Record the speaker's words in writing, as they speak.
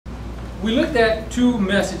we looked at two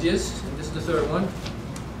messages, and this is the third one.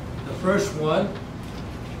 The first one,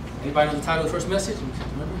 anybody know the title of the first message?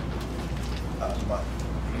 Remember?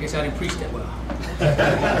 I guess I didn't preach that well.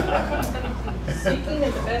 Seeking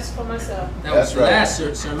is the best for myself. That was the last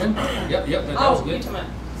sermon. Yep, that was good.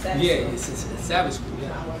 Yeah, it's Sabbath school,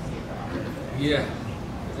 yeah. Yeah.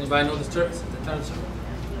 Does anybody know the title of the sermon?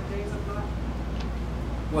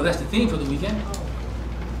 Well, that's the theme for the weekend.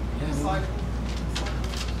 Yeah.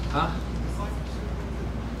 Huh?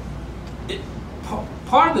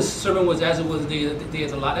 Part of the sermon was as it was in the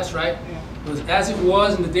days of Lot. That's right. It was as it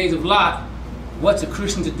was in the days of Lot. What's a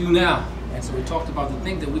Christian to do now? And so we talked about the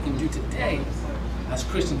things that we can do today as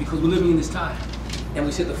Christians because we're living in this time. And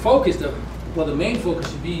we said the focus, the main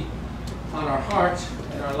focus should be on our hearts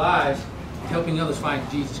and our lives, helping others find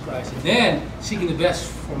Jesus Christ. And then seeking the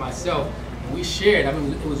best for myself. And we shared, I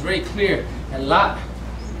mean, it was very clear that Lot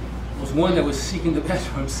was one that was seeking the best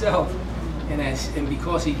for himself. And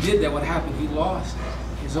because he did that, what happened? He lost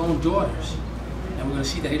his own daughters. And we're going to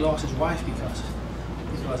see that he lost his wife because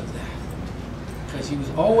of that. Because he was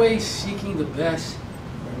always seeking the best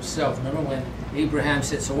for himself. Remember when Abraham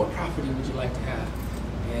said, so what property would you like to have?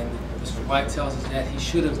 And Mr. White tells us that he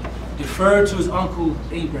should have deferred to his uncle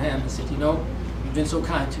Abraham and said, you know, you've been so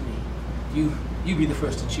kind to me. You be the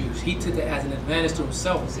first to choose. He took that as an advantage to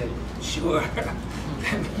himself and said, sure,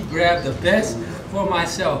 let me grab the best for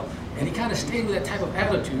myself. And he kind of stayed with that type of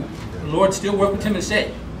attitude. The Lord still worked with him and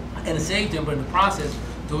saved him, but in the process,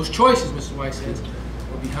 those choices, Mr. White says,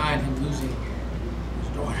 were behind him losing his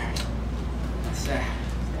daughter. That's sad.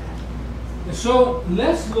 And so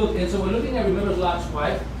let's look, and so we're looking at remember Lot's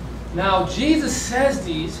wife. Now Jesus says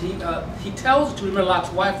these, he tells us to remember Lot's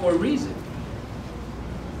wife for a reason.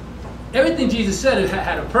 Everything Jesus said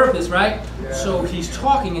had a purpose, right? Yeah. So he's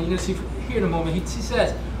talking, and you're going to see here in a moment, he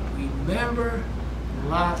says, remember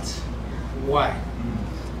Lot's wife.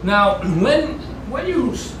 Now, if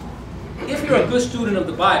you're a good student of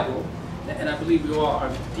the Bible, and I believe you all are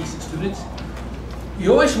decent students,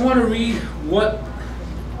 you always want to read what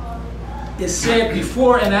is said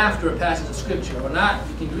before and after a passage of Scripture, or not,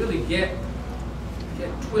 you can really get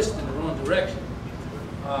twisted in the wrong direction,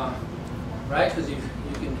 right? Because you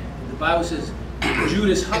can. The Bible says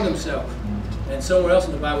Judas hung himself, and somewhere else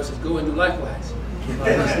in the Bible says go and do likewise.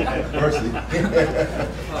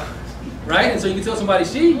 Right? And so you can tell somebody,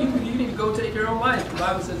 see, you need to go take your own life. The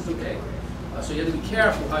Bible says it's okay. So you have to be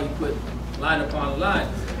careful how you put line upon line.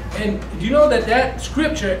 And do you know that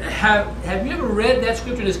scripture, have you ever read that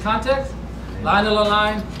scripture in this context? Line upon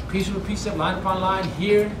line, precept upon precept, line upon line,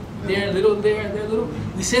 here, there, little, there, little.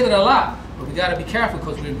 We say that a lot, but we got to be careful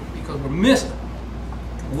because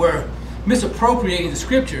we're misappropriating the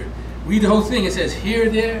scripture. Read the whole thing. It says here,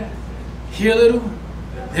 there little,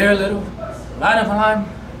 there little, line upon line,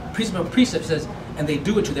 precept upon precept says, and they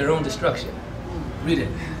do it to their own destruction. Read it.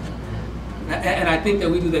 And I think that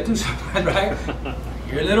we do that too sometimes, right?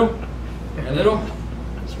 Here a little, there a little,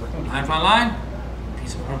 line upon line,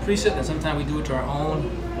 precept upon precept, and sometimes we do it to our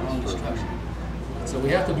own destruction. So we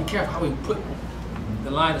have to be careful how we put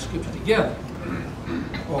the line of scripture together.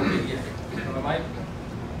 Oh, yeah. Mike?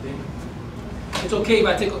 It's okay if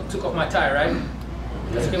I took off my tie, right?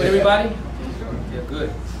 That's okay with everybody? Yeah,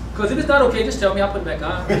 good. Because if it's not okay, just tell me, I'll put it back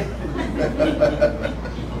on.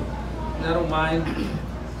 And I don't mind. I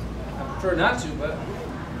prefer not to, but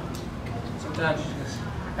sometimes you just,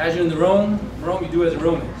 as you're in the Rome, you do as the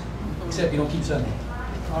Romans. Except you don't keep Sunday.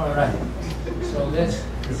 All right. So let's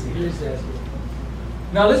see. Here's that.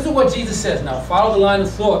 Now let's do what Jesus says now. Follow the line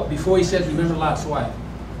of thought before he says, remember Lot's wife.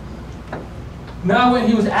 Now when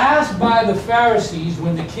he was asked by the Pharisees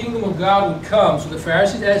when the kingdom of God would come, so the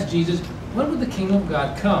Pharisees asked Jesus, when would the kingdom of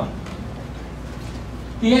God come?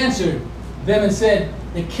 He answered them and said,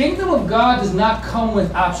 the kingdom of God does not come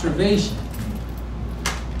with observation.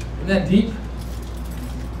 Isn't that deep?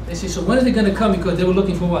 They say, so when is it going to come? Because they were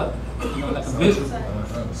looking for what? Like a visual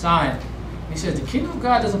sign. He says, the kingdom of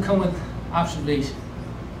God doesn't come with observation.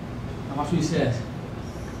 Now watch what he says.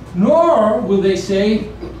 Nor will they say,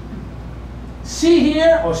 see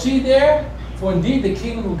here or see there, for indeed the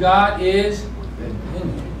kingdom of God is in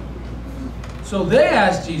you. So they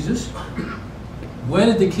asked Jesus, when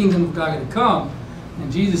is the kingdom of God going to come? And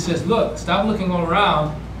Jesus says, look, stop looking all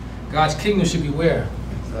around. God's kingdom should be where?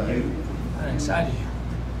 Inside of you.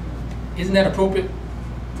 Isn't that appropriate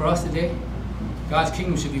for us today? God's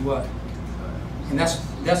kingdom should be what? And that's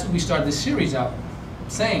what we started this series out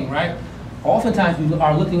saying, right? Oftentimes we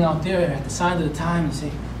are looking out there at the signs of the time and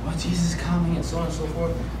say, well, Jesus is coming and so on and so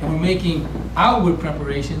forth. And we're making outward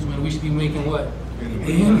preparations when we should be making what?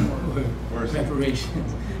 Inward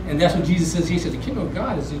preparations. And that's what Jesus says. He said, the kingdom of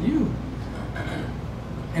God is in you.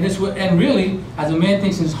 And it's what, and really, as a man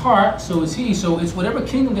thinks in his heart, so is he. So it's whatever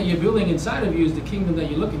kingdom that you're building inside of you is the kingdom that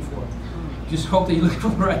you're looking for. Just hope that you're looking for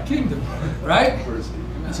the right kingdom, right?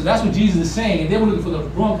 And so that's what Jesus is saying. And they were looking for the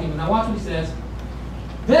wrong kingdom. Now watch what he says.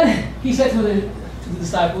 Then he said to the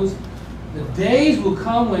disciples, the days will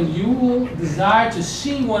come when you will desire to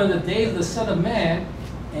see one of the days of the Son of Man,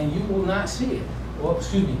 and you will not see it. Or,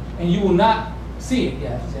 excuse me, and you will not see it.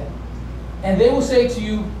 Yeah, he said. And they will say to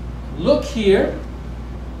you, look here,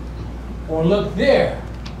 or look there.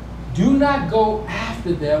 Do not go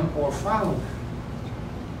after them or follow them.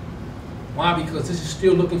 Why? Because this is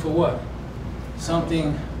still looking for what?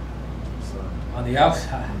 Something on the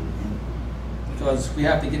outside. Because we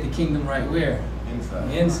have to get the kingdom right where?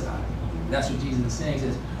 Inside. Inside. That's what Jesus is saying. He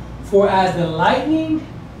says, for as the lightning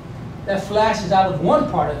that flashes out of one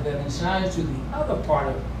part of heaven and shines to the other part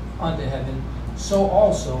of under heaven, so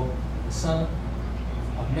also the Son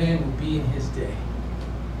of Man will be in his day.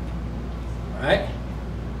 Right?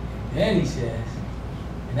 And then he says,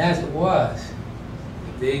 and as it was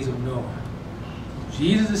in the days of Noah.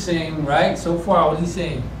 Jesus is saying, right, so far, what he's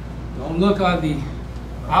saying, don't look on the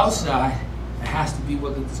outside, it has to be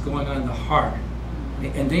what is going on in the heart.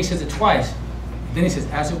 And then he says it twice. And then he says,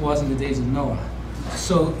 as it was in the days of Noah.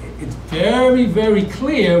 So it's very, very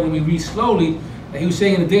clear when we read slowly that he was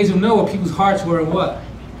saying in the days of Noah, people's hearts were what?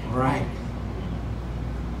 Right.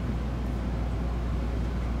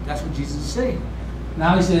 That's what Jesus is saying.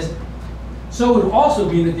 Now he says, so it will also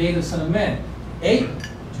be in the days of the Son of Man. Ate,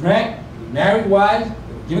 drank, married wives,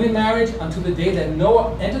 given in marriage until the day that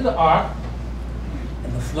Noah entered the ark,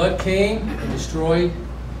 and the flood came and destroyed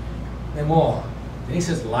them all. Then he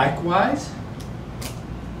says, likewise,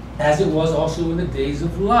 as it was also in the days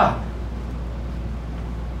of Lot.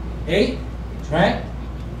 Ate, drank,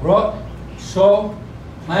 brought, sowed,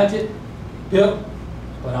 planted, built,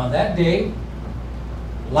 but on that day,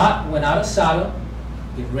 Lot went out of Sodom.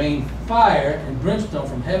 It rained fire and brimstone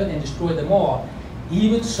from heaven and destroyed them all.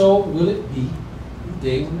 Even so will it be in the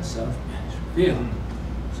day when the Son of Man is revealed.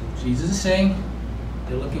 So Jesus is saying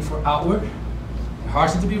they're looking for outward. Their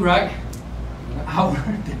hearts need to be right. Look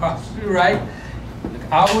outward, their hearts should be right. Look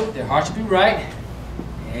outward, their hearts should be right.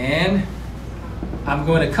 And I'm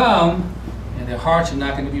going to come, and their hearts are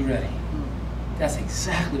not going to be ready. That's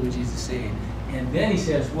exactly what Jesus is saying. And then he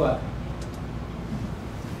says what?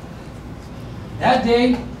 That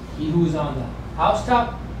day, he who is on the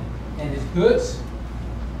housetop and his goods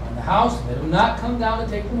on the house, let him not come down to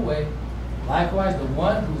take them away. Likewise, the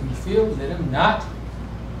one who is in the field, let him not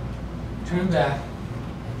turn back.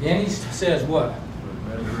 And then he says what?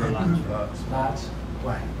 Lot's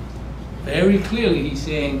wife. Very clearly, he's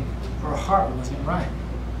saying her heart wasn't right.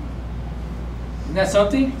 Isn't that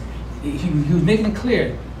something? He was making it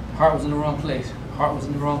clear. Her heart was in the wrong place. Her heart was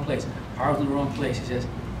in the wrong place. Her heart was in the wrong place. He says,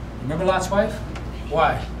 remember Lot's wife?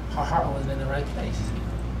 Why? Her heart wasn't in the right place.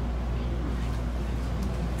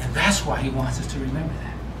 And that's why he wants us to remember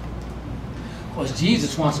that. Because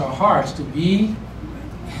Jesus wants our hearts to be in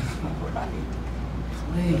the right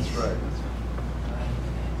place. That's right.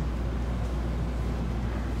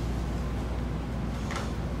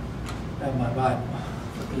 I have my Bible.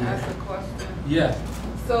 Can I ask a question? Yeah.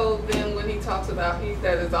 So then when he talks about he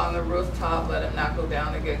that is on the rooftop, let him not go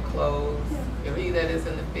down to get clothes, or he that is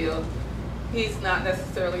in the field, he's not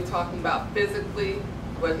necessarily talking about physically,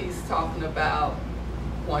 but he's talking about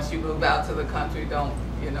once you move out to the country, don't,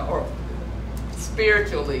 or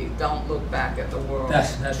spiritually, don't look back at the world.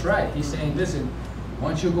 That's right. He's saying, listen,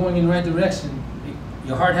 once you're going in the right direction,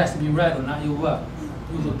 your heart has to be right, or not you'll what?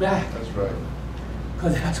 You'll look back. That's right.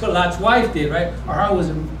 Because that's what Lot's wife did, right? Her heart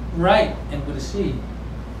wasn't right and with a seed.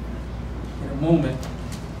 In a moment,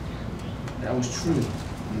 that was true.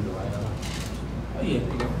 Oh yeah,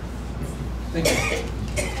 there you go. Thank you.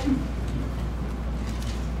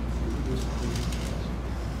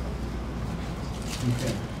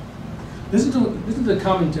 Okay. Listen to the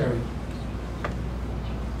commentary.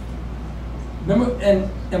 Remember,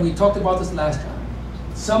 and we talked about this last time.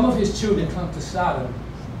 Some of his children come to Sodom,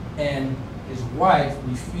 and his wife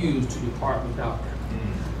refused to depart without them.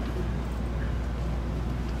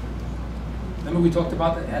 Remember we talked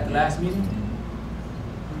about that at the last meeting?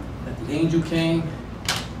 That the angel came.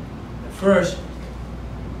 At first,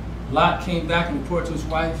 Lot came back and reported to his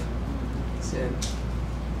wife. He said,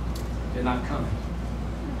 they're not coming.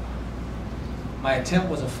 My attempt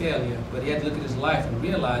was a failure, but he had to look at his life and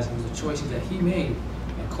realize it was the choices that he made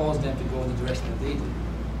and caused them to go in the direction that they did.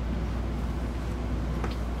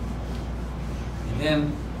 And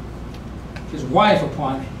then his wife,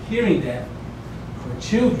 upon hearing that her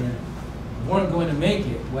children weren't going to make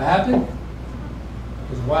it, what happened?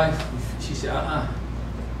 His wife, she said, I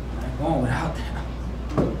ain't going without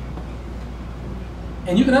them.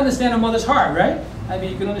 And you can understand a mother's heart, right? I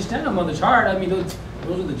mean, you can understand a mother's heart. I mean, those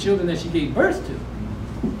are the children that she gave birth to.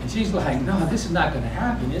 And she's like, no, this is not going to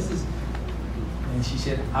happen. This is, and she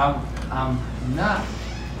said, I'm not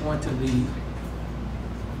going to leave.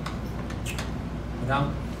 But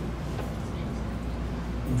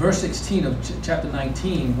in verse 16 of chapter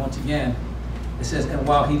 19, once again, it says, and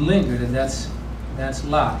while he lingered, and that's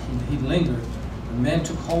Lot, he lingered, the men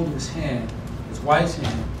took hold of his hand, his wife's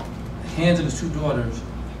hand, the hands of his two daughters,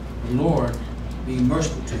 the Lord being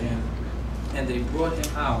merciful to him, and they brought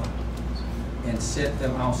him out and set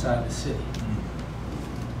them outside the city.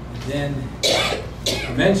 And then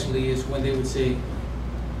eventually is when they would say,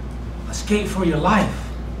 escape for your life.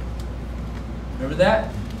 Remember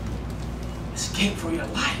that? Escape for your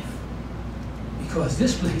life. Because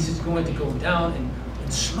this place is going to go down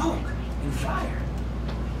in smoke, in fire.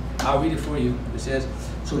 I'll read it for you. It says,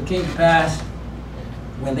 so it came to pass,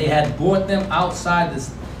 when they had brought them outside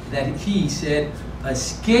this, that he said,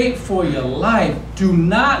 escape for your life. Do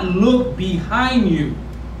not look behind you.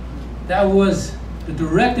 That was the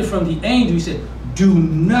directive from the angel. He said, do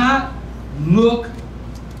not look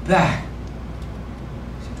back.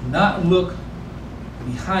 He said, do not look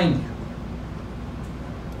behind you.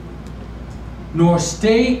 Nor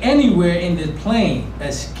stay anywhere in the plain.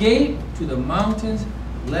 Escape to the mountains,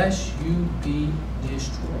 lest you be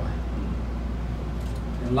destroyed.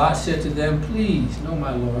 And Lot said to them, please, no,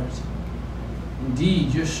 my lords.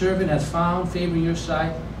 Indeed, your servant has found favor in your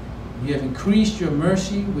sight. You have increased your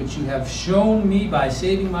mercy, which you have shown me by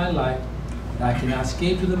saving my life, that I cannot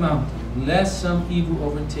escape to the mountain, lest some evil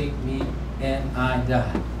overtake me and I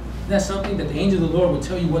die. That's something that the angel of the Lord will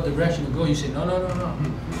tell you what direction to go. You say, no, no, no, no.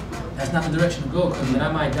 That's not the direction to go, because then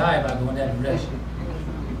I might die if I go in that direction.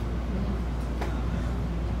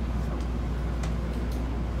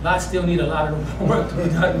 Lot still need a lot of work to be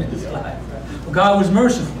done in his life. Right? But God was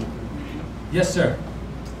merciful. Yes, sir.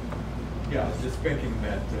 Yeah, I was just thinking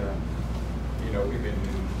that, you know, even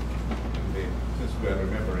since we're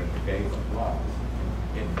remembering the days of Lot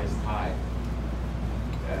in this time,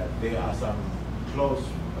 there are some close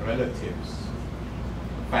relatives,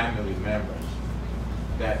 family members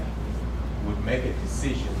that would make a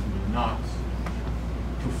decision not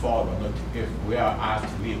to follow, not to, if we are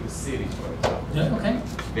asked to leave the city, for example. Yeah, okay.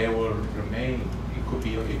 They will remain. It could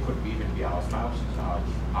even be our spouses,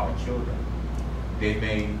 our children. They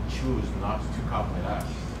may choose not to come with us.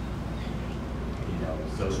 You know,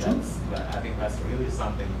 so I think that's really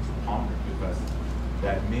something to ponder, because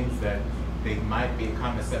that means that there might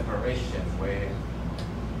become a separation where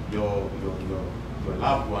your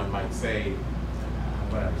loved one might say, I'm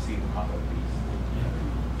going to receive a couple of these.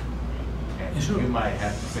 And sure. You might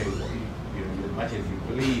have to say, well, you know, as much as you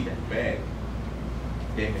plead and beg,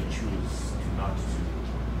 they may choose to not to.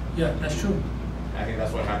 Yeah, that's true. I think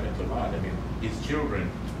that's what happened to Lot. I mean, his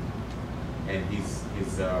children and his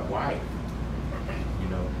wife, you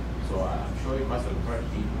know, so I'm sure it must have hurt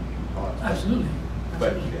deep thoughts. Absolutely.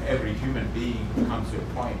 But every human being comes to a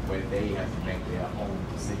point where they have to make their own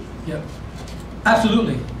decisions. Yeah,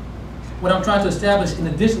 absolutely. What I'm trying to establish in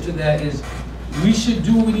addition to that is we should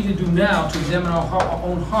do what we need to do now to examine our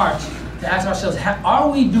own hearts, to ask ourselves, are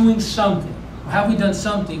we doing something, or have we done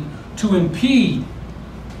something to impede,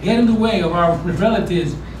 get in the way of our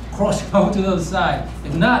relatives crossing over to the other side?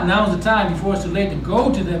 If not, now's the time before it's too late to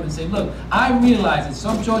go to them and say, look, I realize that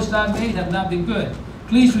some choices I've made have not been good.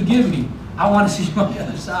 Please forgive me. I want to see you on the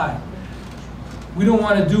other side. We don't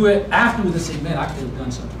want to do it afterwards and say, man, I could have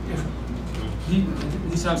done something different.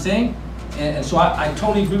 You see what I'm saying? And so I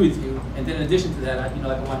totally agree with you. And then in addition to that, I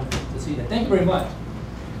wanted to see that. Thank you very much.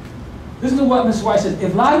 Listen to what Mr. White says.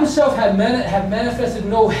 If Lot himself had manifested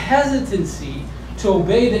no hesitancy to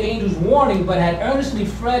obey the angel's warning, but had earnestly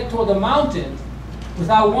fled toward the mountains,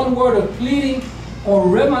 without one word of pleading or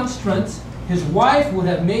remonstrance, his wife would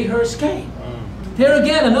have made her escape. There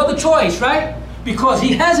again, another choice, right? Because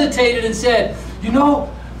he hesitated and said, you know,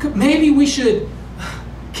 maybe we should.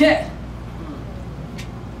 You're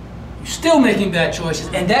still making bad choices.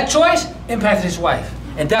 And that choice impacted his wife.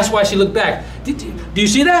 And that's why she looked back. Do you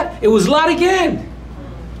see that? It was Lot again.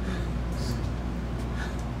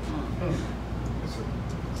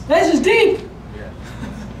 This is deep.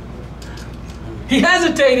 He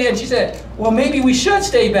hesitated and she said, well, maybe we should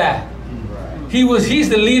stay back. He's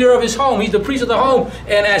the leader of his home. He's the priest of the home.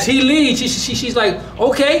 And as he leads, she's like,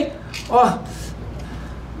 okay.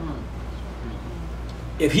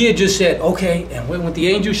 If he had just said, okay, and went with the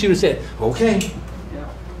angel, she would have said, okay. Yeah.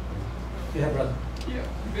 Yeah, brother. Yeah,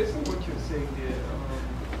 based on what you're saying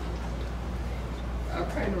there, I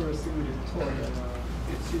interesting with his thought, and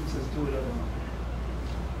it seems as though that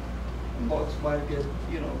Lot's wife get,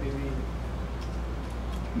 maybe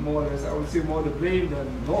more or less, I would say more the blame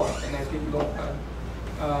than Lot, and I think Lot had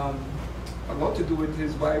a lot to do with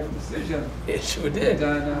his wife's decision. It sure did.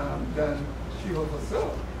 Than she of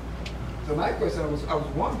herself. So my question I was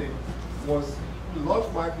wondering, was Lot's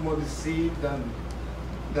wife more deceived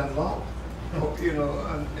than Lot?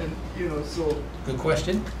 So. Good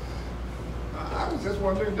question. I was just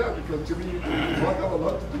wondering that, because to me, Lot had a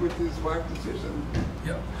lot to do with his wife's decision.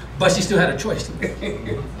 Yeah. But she still had a choice to make,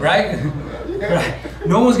 right? Yeah. Right.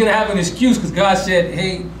 No one's gonna have an excuse because God said,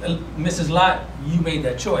 "Hey, Mrs. Lot, you made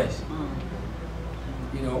that choice."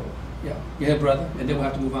 Yeah. Go ahead, brother, and then we'll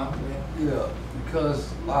have to move on. Yeah,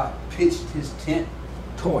 because Lot pitched his tent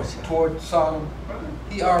toward Sodom.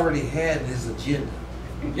 He already had his agenda.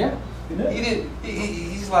 Yeah. He didn't.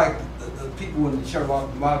 He's like the people in the church. A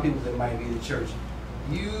lot of people that might be in the church.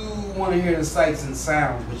 You want to hear the sights and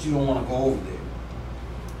sounds, but you don't want to go over there.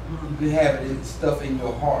 You can have it stuff in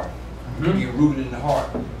your heart. You can get rooted in the heart,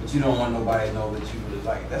 but you don't want nobody to know that you really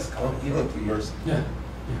like it. That's called mercy. Yeah.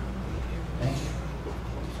 Thank you.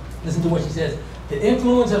 Listen to what she says. The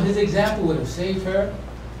influence of his example would have saved her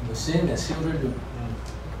from the sin that sealed her doom.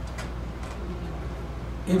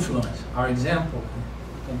 Influence, our example,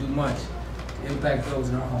 can do much to impact those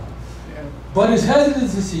in our home. Yeah. But his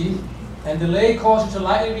hesitancy and delay caused her to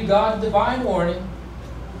lightly regard the divine warning.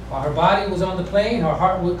 While her body was on the plain, her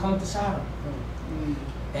heart would come to Sodom.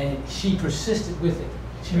 And she persisted with it.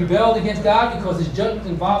 She rebelled against God because his judgment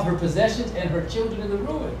involved her possessions and her children in the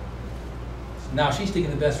ruin. Now she's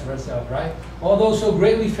thinking the best for herself, right? Although so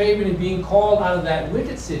greatly favored in being called out of that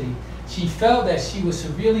wicked city, she felt that she was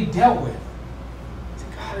severely dealt with.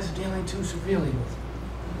 God is dealing too severely with her.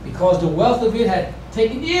 Because the wealth of it had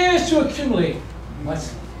taken years to accumulate,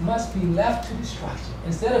 must be left to destruction.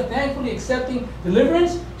 Instead of thankfully accepting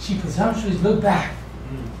deliverance, she presumptuously looked back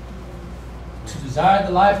to desire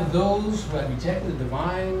the life of those who had rejected the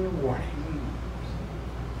divine warning.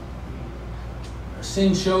 Her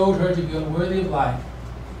sin showed her to be unworthy of life,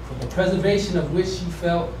 for the preservation of which she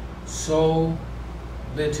felt so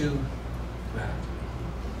little gratitude.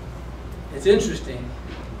 It's interesting.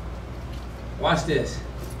 Watch this.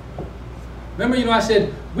 Remember, I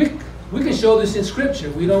said we can show this in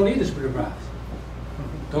Scripture. We don't need the Spirit of prophecy.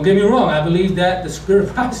 Don't get me wrong. I believe that the Spirit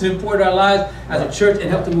of prophecy is important to our lives as a church and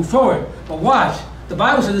help to move forward. But watch. The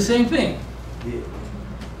Bible says the same thing.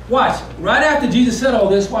 Watch. Right after Jesus said all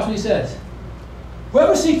this, watch what he says.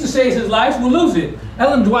 Whoever seeks to save his life will lose it.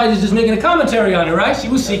 Ellen Dwight is just making a commentary on it, right? She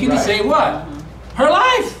was seeking to save what? Her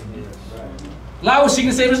life. Lot was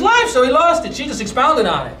seeking to save his life, so he lost it. She just expounded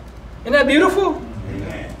on it. Isn't that beautiful?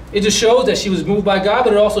 Amen. It just shows that she was moved by God,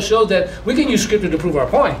 but it also shows that we can use Scripture to prove our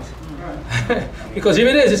point. Because here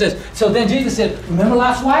it is. It says, so then Jesus said, remember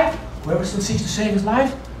Lot's wife? Whoever seeks to save his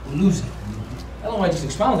life will lose it. Ellen White just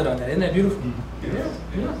expounded on that. Isn't that beautiful?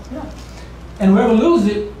 Yeah. And whoever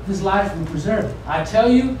loses it, his life will preserve it. I tell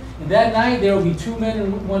you, in that night there will be two men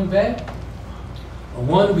in one bed.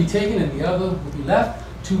 One will be taken and the other will be left.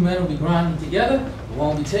 Two men will be grinding together. The one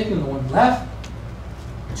will be taken and the one left.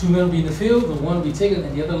 Two men will be in the field. The one will be taken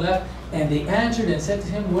and the other left. And they answered and said to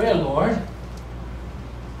him, where, Lord?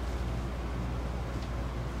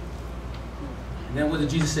 And then what did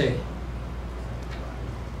Jesus say?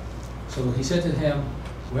 So he said to him,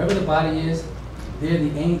 wherever the body is, there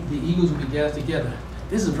the eagles will be gathered together.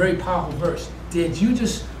 This is a very powerful verse. Did you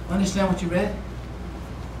just understand what you read?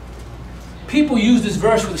 People use this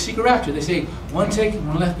verse for the secret rapture. They say, one taken,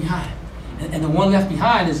 one left behind. And the one left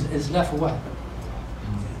behind is left for what?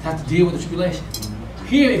 Have to deal with the tribulation.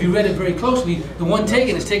 Here, if you read it very closely, the one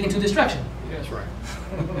taken is taken to destruction. That's right.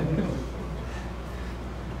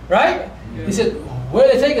 Right? Yeah. He said, where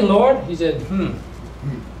are they taken, Lord? He said, And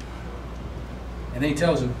then he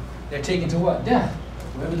tells him, they're taken to what? Death.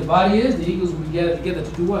 Wherever the body is, the eagles will be gathered together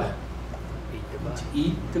to do what? To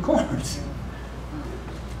eat the corns.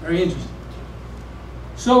 Very interesting.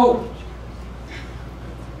 So,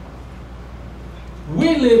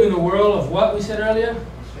 we live in a world of what we said earlier?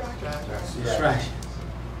 Distractions.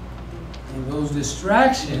 And those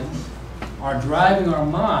distractions are driving our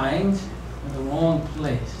minds in the wrong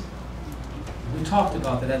place. We talked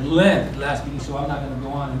about that at length last meeting, so I'm not going to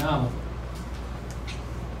go on and on with it.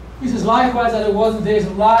 He says, likewise as it was in the days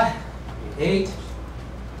of Lot, they ate,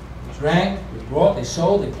 they drank, they brought, they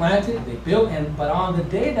sold, they planted, they built, but on the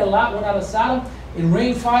day that Lot went out of Sodom, it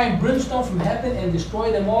rained fire and brimstone from heaven and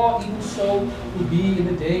destroyed them all. Even so will be in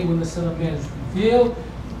the day when the Son of Man is revealed.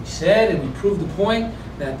 We said, and we proved the point,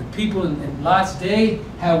 that the people in Lot's day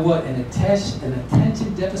had what? An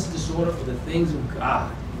attention deficit disorder for the things of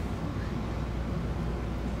God.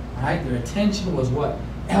 Right? Their attention was what?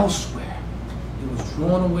 Elsewhere. It was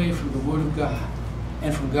drawn away from the Word of God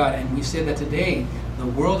and from God. And we said that today, the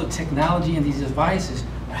world of technology and these devices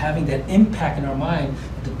are having that impact in our mind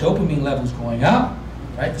that the dopamine levels going up,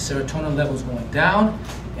 right? The serotonin levels going down,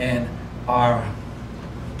 and our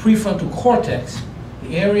prefrontal cortex,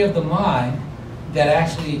 the area of the mind that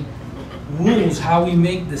actually rules how we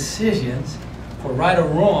make decisions for right or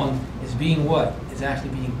wrong, is being what? Is actually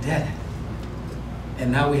being deadened.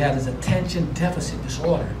 And now we have this attention deficit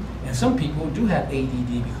disorder. And some people do have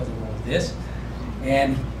ADD because of all of this.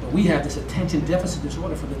 But we have this attention deficit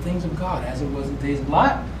disorder for the things of God. As it was in the days of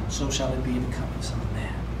Lot, so shall it be in the coming of the Son of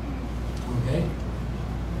Man. Okay?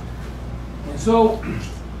 And so,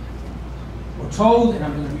 we're told, and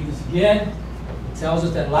I'm going to read this again, it tells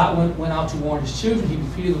us that Lot went out to warn his children. He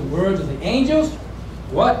repeated the words of the angels.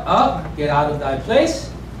 What? Up, get out of thy place.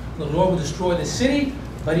 The Lord will destroy the city.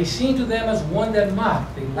 But he seemed to them as one that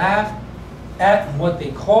mocked. They laughed at what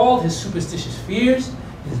they called his superstitious fears.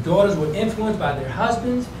 His daughters were influenced by their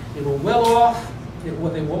husbands. They were well off. They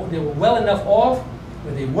were well enough off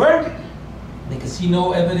where they were. They could see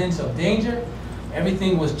no evidence of danger.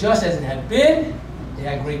 Everything was just as it had been. They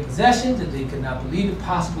had great possessions, and they could not believe it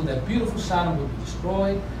possible that beautiful Sodom would be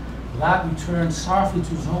destroyed. Lot returned sorrowfully to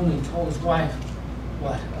his home and told his wife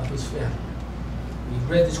what? Of his family. We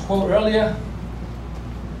read this quote earlier.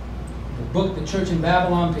 The book, The Church in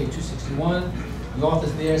Babylon, page 261. The author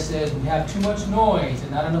there says, we have too much noise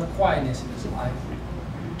and not enough quietness in this life.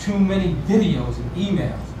 Too many videos and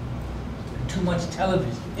emails. And too much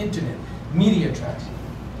television, internet, media attraction.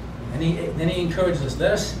 And then he encourages us,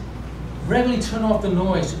 let us regularly turn off the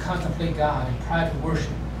noise to contemplate God in private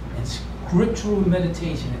worship and scriptural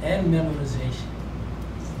meditation and memorization.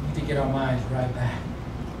 We need to get our minds right back.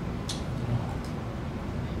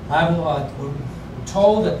 We're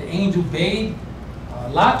told that the angel bade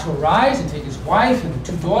Lot to arise and take his wife and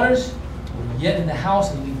the two daughters who were yet in the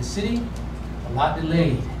house and leave the city. But Lot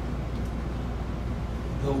delayed.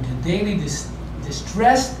 Though daily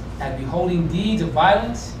distressed at beholding deeds of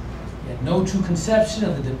violence, he had no true conception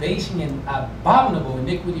of the debasing and abominable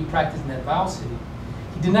iniquity practiced in that vile city.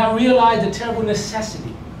 He did not realize the terrible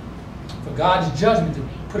necessity for God's judgment to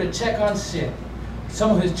put a check on sin.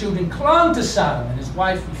 Some of his children clung to Sodom, and his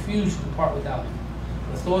wife refused to depart without him.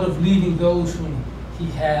 The thought of leaving those whom he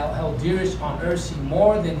held dearest on earth seemed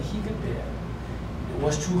more than he could bear. It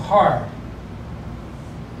was too hard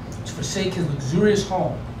to forsake his luxurious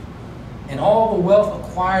home and all the wealth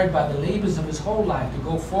acquired by the labors of his whole life to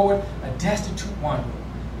go forward a destitute wanderer.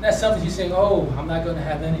 And that's something he's saying, oh, I'm not going to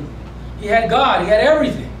have anything. He had God, he had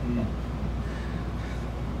everything.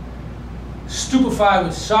 Stupefied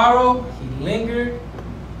with sorrow, he lingered.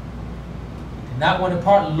 Did not want to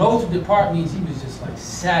depart. Loath to depart means he was just like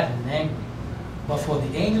sad and angry. But for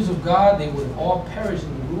the angels of God, they would have all perished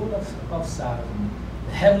in the ruin of Sodom.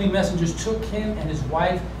 The heavenly messengers took him and his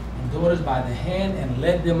wife and daughters by the hand and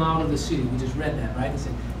led them out of the city. We just read that, right? They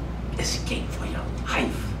said, escape for your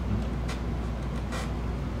life.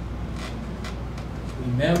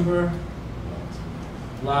 Remember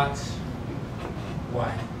Lot's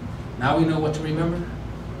wife. Now we know what to remember.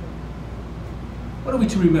 What are we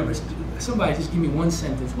to remember? Somebody just give me one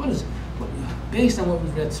sentence. Based on what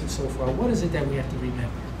we've read so far, what is it that we have to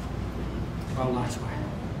remember about Lot's wife?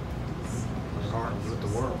 Depart with the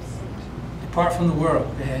world. Depart from the world.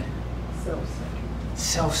 Go ahead. Self-centered.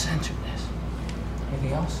 Self-centeredness.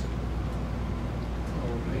 Anything else?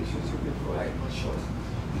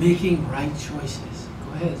 Making right choices.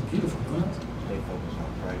 Go ahead. It's beautiful. Anyone else? Stay focused on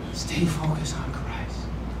Christ. Stay focused on Christ.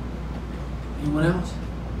 Anyone else?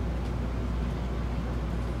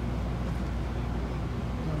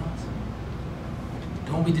 Anyone else?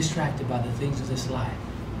 Don't be distracted by the things of this life.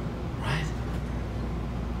 Right?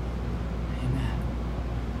 Amen.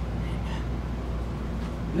 Amen.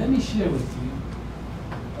 Let me share with you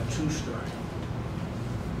a true story.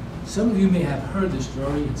 Some of you may have heard this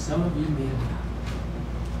story, and some of you may have not.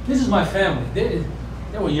 This is my family. They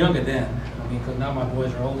were younger then. I mean, because now my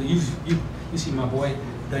boys are older. You see my boy.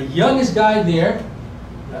 The youngest guy there,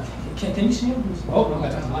 can you see him? Oh, no,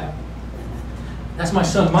 that's light. That's my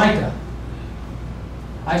son, Micah.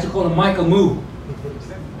 I used to call him Micah Moo.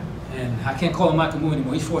 And I can't call him Micah Moo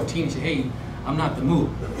anymore. He's 14. He said, hey, I'm not the Moo.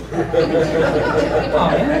 Oh,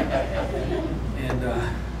 man. And,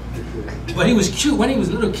 but he was cute. When he was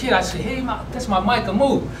a little kid, I said, hey, that's my Micah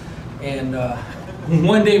Moo. And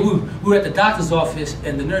one day we were at the doctor's office,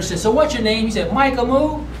 and the nurse said, so what's your name? He said, Micah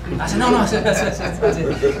Moo. I said, no. I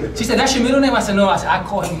said, she said, that's your middle name? I said, no. I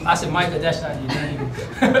call him, I said, Micah, that's not your name.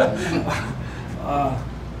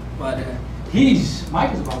 But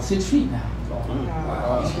Mike is about 6 feet now.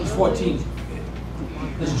 Wow. He's 14.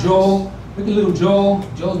 There's Joel. Look at little Joel.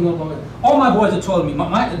 Joel's no longer. All my boys are taller than me.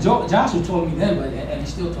 Josh was taller than me then, and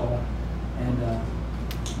he's still taller. And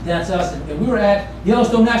that's us. And we were at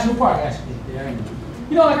Yellowstone National Park actually there. And,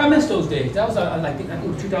 you know, like I miss those days. That was I think it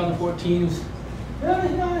was 2014. It was,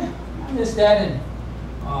 I miss that. And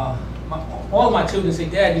all of my children say,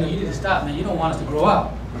 Dad, you need to stop, man. You don't want us to grow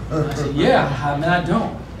up. And I said, yeah, I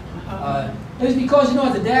don't. It's because,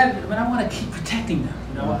 as a dad, I want to keep protecting them.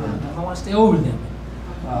 I want to stay over them.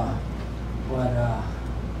 But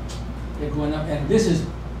they're growing up. And this is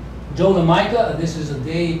Joel and Micah. This is a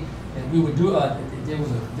day that we would do. There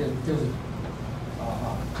was a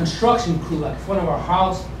construction crew like in front of our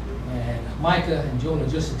house, and Micah and Joel are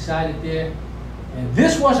just excited there. And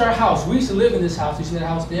this was our house. We used to live in this house. You see that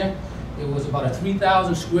house there? It was about a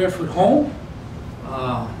 3,000 square foot home.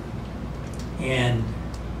 And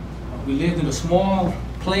we lived in a small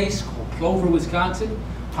place called Clover, Wisconsin.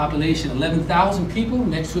 Population 11,000 people.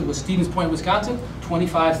 Next to it was Stevens Point, Wisconsin,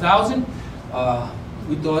 25,000.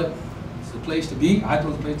 We thought it's the place to be. I thought it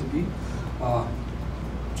was the place to be.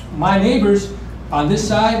 My neighbors on this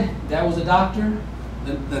side, that was a doctor.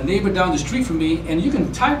 The neighbor down the street from me, and you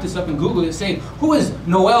can type this up in Google and say, who is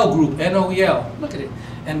Noel Group, N-O-E-L? Look at it.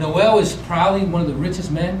 And Noel is probably one of the richest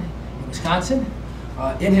men in Wisconsin.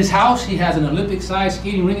 In his house, he has an Olympic-sized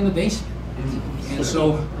skating ring in the basement. And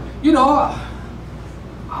so,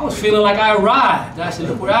 I was feeling like I arrived. I said,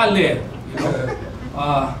 look where I live.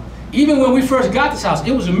 Even when we first got this house,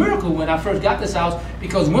 it was a miracle when I first got this house,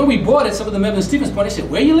 because when we bought it, some of the members in Stevens Point, they said,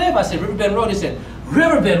 where you live? I said, Riverbend Road. They said,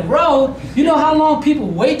 Riverbend Road? You know how long people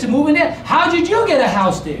wait to move in there? How did you get a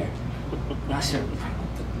house there? And I said,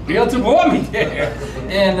 the realtor bought me there.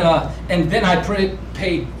 And then I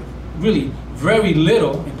paid really very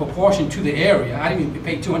little in proportion to the area. I didn't even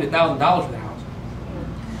pay $200,000 for the house.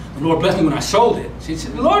 The Lord blessed me when I sold it. See,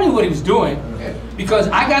 the Lord knew what He was doing, because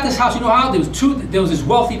I got this house. You know how? There was these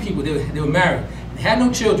wealthy people. They were married. They had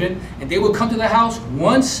no children, and they would come to the house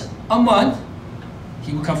once a month.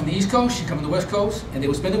 He would come from the East Coast, she'd come from the West Coast, and they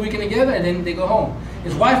would spend the weekend together, and then they go home.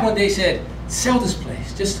 His wife one day said, sell this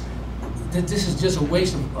place. This is just a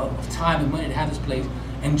waste of time and money to have this place,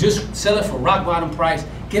 and just sell it for rock bottom price,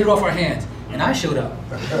 get it off our hands. And I showed up.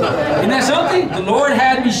 Isn't that something? The Lord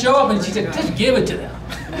had me show up, and she said, just give it to them.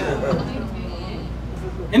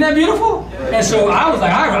 Isn't that beautiful? And so I was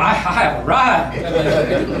like, I have arrived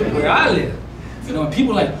where I live. And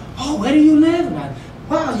people are like, oh, where do you live? And I,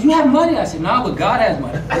 wow, you have money? I said, no, but God has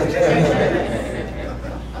money.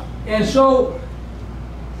 And so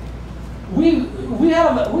we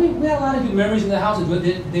had a lot of good memories in the house.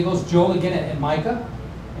 There goes Joel again and Micah.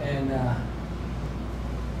 And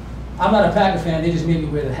I'm not a Packer fan. They just made me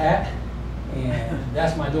wear the hat. And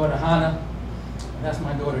that's my daughter Hannah. That's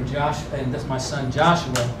my daughter Josh, and that's my son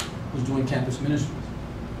Joshua, who's doing campus ministries.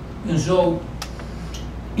 And so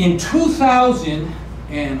in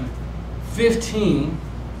 2015,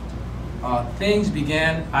 things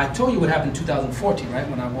began. I told you what happened in 2014, right?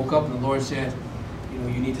 When I woke up and the Lord said,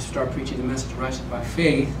 you need to start preaching the message of righteousness by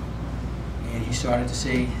faith. And He started to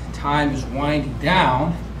say, time is winding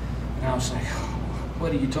down. And I was like,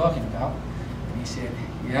 what are you talking about? And He said,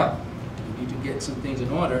 yep, you need to get some things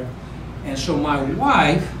in order. And so my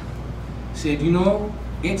wife said,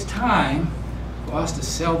 it's time for us to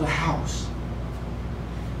sell the house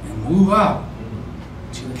and move out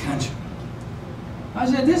to the country. I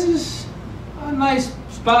said, this is a nice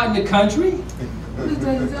spot in the country.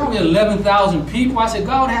 There's only 11,000 people. I said,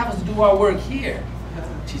 God would have us to do our work here.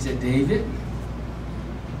 She said, David,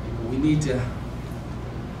 we need to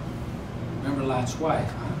remember Lot's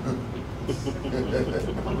wife, huh?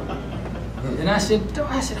 And I said,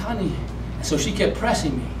 honey. And so she kept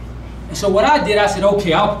pressing me. And so what I did, I said,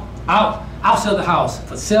 okay, I'll sell the house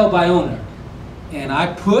for sale by owner. And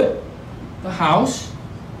I put the house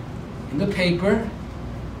in the paper, in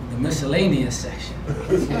the miscellaneous section,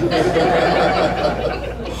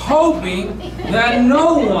 hoping that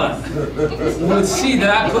no one would see that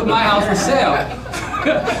I put my house for sale.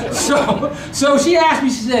 So she asked me,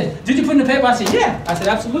 she said, did you put it in the paper? I said, yeah. I said,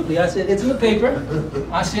 absolutely. I said, it's in the paper.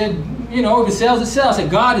 I said, if it sells, it sells. I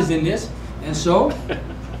said, God is in this. And so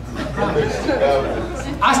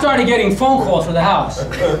I started getting phone calls for the house.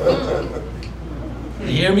 You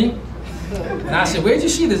hear me? And I said, where'd you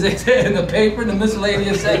see this? In the paper, in the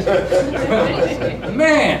miscellaneous section.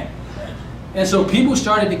 Man. And so people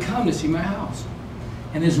started to come to see my house.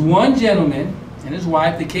 And there's one gentleman and his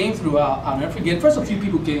wife, they came through. I'll never forget. First, a few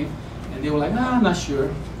people came, and they were like, nah, I'm not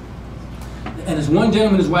sure. And this one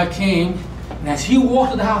gentleman and his wife came, and as he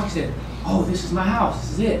walked to the house, he said, oh, this is my house.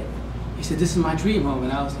 This is it. He said, this is my dream home.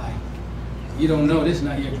 And I was like, you don't know, this is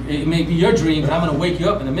not your dream. It may be your dream, but I'm going to wake you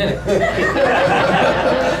up in a minute.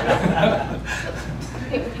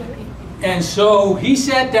 And so he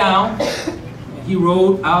sat down, and he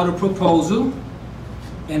wrote out a proposal.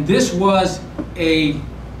 And this was a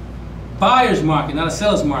buyer's market, not a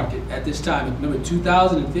seller's market at this time. Remember,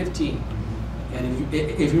 2015. And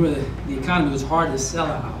if you remember, the economy was hard to sell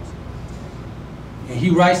a house. And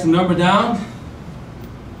he writes the number down.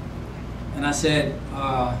 And I said,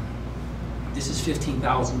 this is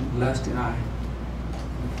 $15,000 less than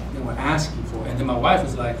they were asking for. And then my wife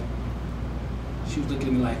was like, she was looking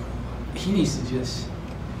at me like, he needs to just,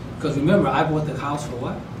 because remember, I bought the house for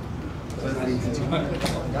what?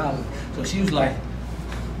 $200,000. So she was like,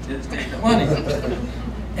 just take the money.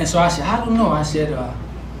 And so I said, I don't know. I said, I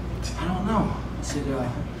don't know. I said,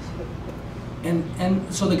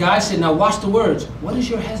 and so the guy said, now watch the words. What is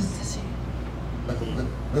your hesitancy?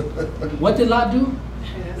 What did Lot do?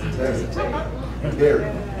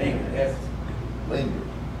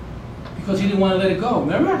 Because he didn't want to let it go,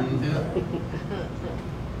 remember?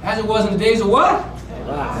 As it was in the days of what?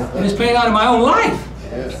 And it's playing out in my own life.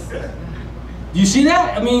 Do you see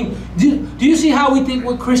that? I mean, do you see how we think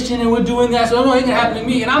we're Christian and we're doing that? So, no, it can happen to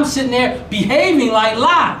me. And I'm sitting there behaving like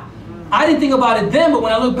Lot. I didn't think about it then, but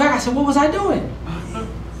when I look back, I said, what was I doing?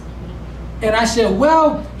 And I said,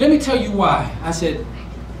 well, let me tell you why. I said,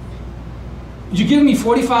 you're giving me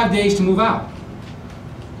 45 days to move out.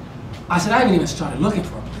 I said, I haven't even started looking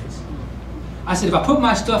for a place. I said, if I put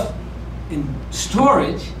my stuff in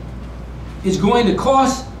storage, it's going to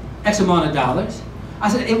cost X amount of dollars. I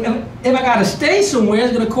said, if I got to stay somewhere,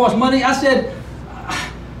 it's going to cost money. I said,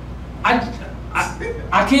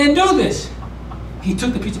 I can't do this. He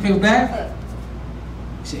took the piece of paper back.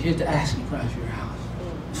 He said, here's the asking price for your house.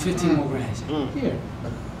 It's 15 more grand. I said, here.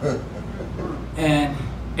 And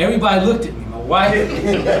everybody looked at me. My wife,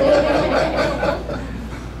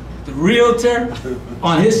 the realtor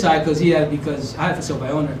on his side, because I had to sell by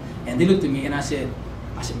owner, and they looked at me and I said,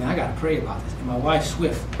 man, I gotta pray about this. And my wife,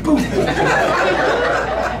 swift, boom.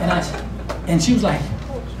 And she was like,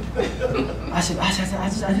 I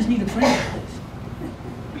just need to pray about this.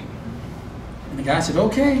 And the guy said,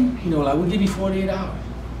 okay, like we'll give you 48 hours.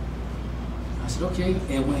 I said, okay.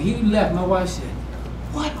 And when he left, my wife said,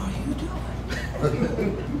 what are you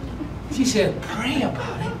doing? She said, pray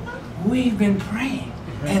about it. We've been praying.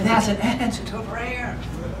 And that's an answer to prayer.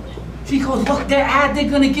 She goes, look, they're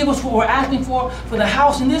going to give us what we're asking for the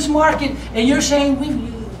house in this market, and you're saying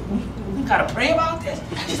we've got to pray about this?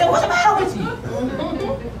 She said, what's the matter with you?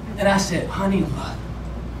 And I said, honey, look,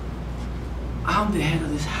 I'm the head of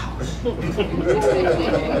this house.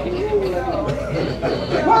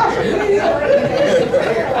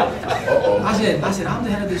 I said, I'm the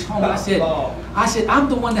head of this home. I said, I'm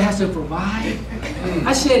the one that has to provide.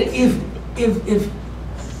 I said, if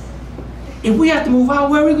we have to move out,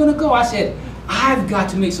 where are we going to go? I said, I've got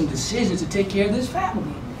to make some decisions to take care of this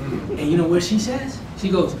family. And you know what she says? She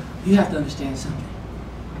goes, you have to understand something.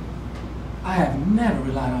 I have never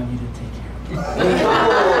relied on you to take care of me.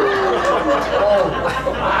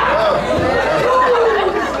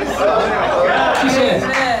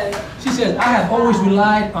 She says, I have always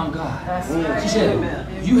relied on God. She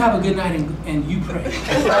said, you have a good night and you pray.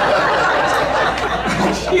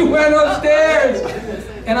 She went upstairs.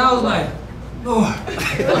 And I was like, Lord.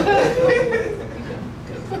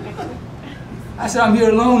 I said, I'm here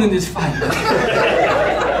alone in this fight.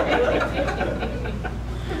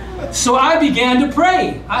 So I began to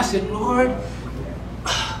pray. I said, Lord,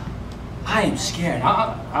 I am scared.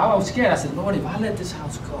 I was scared. I said, Lord, if I let this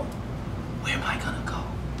house go, where am I going to go?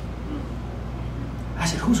 I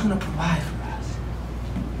said, who's going to provide for us?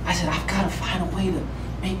 I said, I've got to find a way to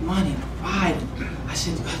make money and provide. I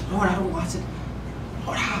said, Lord, I don't want to.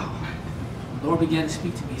 Lord, how? The Lord began to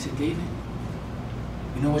speak to me. He said, David,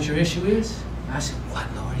 you know what your issue is? And I said, what,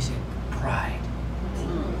 Lord? He said, pride.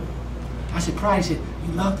 I said, pride. He said,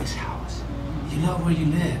 you love this house. You love where you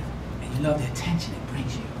live. And you love the attention it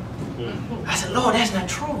brings you. I said, Lord, that's not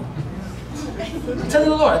true. I'm telling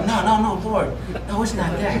the Lord, no, Lord. No, it's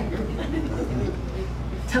not that.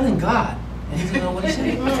 Telling God. And he doesn't know what he's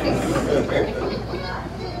saying.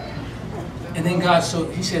 And then God,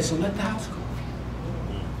 he said, so let the house go.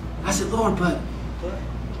 I said, Lord, but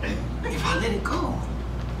if I let it go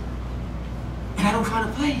and I don't find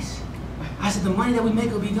a place, I said, the money that we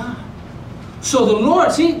make will be gone. So the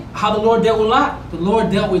Lord, see how the Lord dealt with Lot? The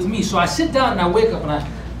Lord dealt with me. So I sit down and I wake up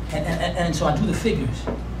and so I do the figures.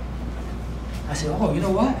 I said, oh, you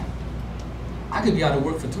know what? I could be out of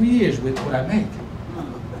work for 3 years with what I make.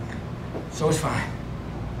 So it's fine.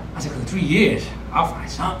 I said, for 3 years, I'll find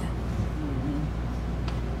something.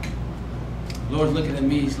 The Lord's looking at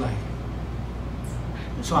me, he's like,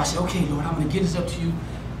 so I said, okay, Lord, I'm going to give this up to you.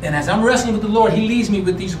 And as I'm wrestling with the Lord, he leads me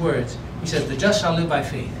with these words. He says, the just shall live by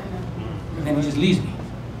faith. And then he just leaves me.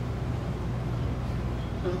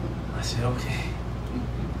 I said, okay,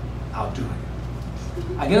 I'll do it.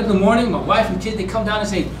 I get up in the morning, my wife and kids, they come down and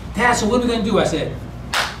say, Dad, so what are we going to do? I said,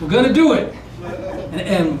 we're going to do it.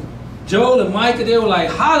 And Joel and Micah, they were like,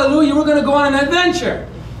 hallelujah, we're going to go on an adventure.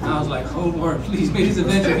 And I was like, oh Lord, please make this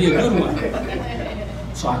adventure be a good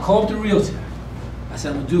one. So I called the realtor. I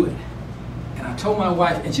said, I'm going to do it. And I told my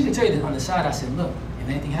wife, and she can tell you that on the side, I said, look, if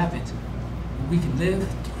anything happens, we can live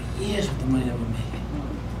 3 years with the money that we're making.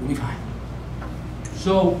 We'll be fine.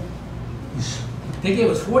 So they gave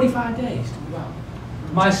us 45 days to move out.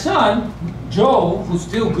 My son, Joel, who's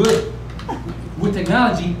still good with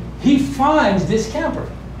technology, he finds this camper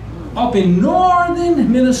up in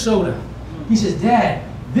northern Minnesota. He says, Dad,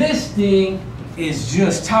 this thing is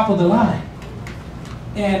just top of the line.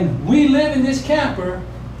 And we live in this camper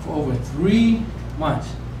for over 3 months.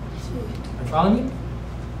 Are you following me?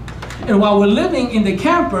 And while we're living in the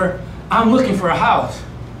camper, I'm looking for a house.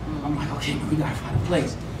 I'm like, okay, we gotta find a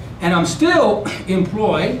place. And I'm still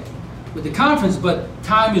employed with the conference, but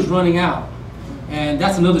time is running out. And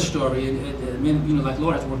that's another story. You know, like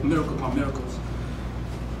Lord has to work miracle upon miracles.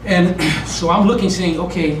 And so I'm looking, saying,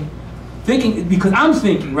 okay, thinking, because I'm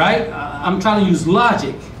thinking, right? I'm trying to use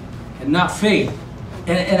logic and not faith.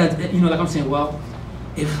 And you know, like I'm saying, well,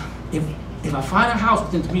 if I find a house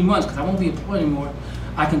within 3 months, because I won't be employed anymore,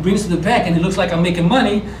 I can bring this to the bank, and it looks like I'm making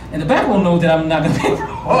money, and the bank won't know that I'm not going to be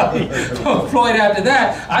employed after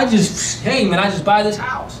that. I just, hey man, I just buy this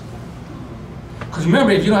house. Because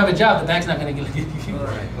remember, if you don't have a job, the bank's not going to get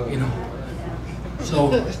you know.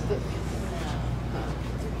 So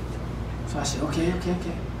I said, okay.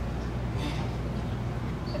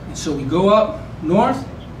 And so we go up north,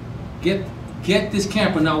 get this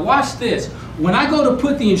camper. Now watch this. When I go to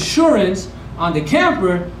put the insurance on the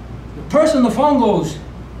camper, the person on the phone goes,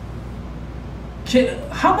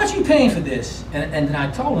 how much are you paying for this? And then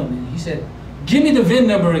I told him, and he said, give me the VIN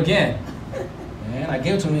number again. And I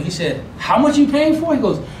gave it to him, and he said, how much are you paying for? He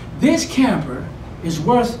goes, this camper is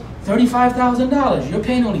worth $35,000. You're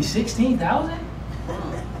paying only $16,000?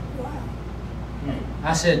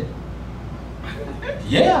 I said,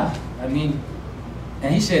 yeah. I mean,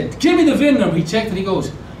 and he said, give me the VIN number. He checked it. He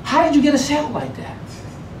goes, how did you get a sale like that?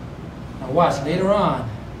 Now watch, later on,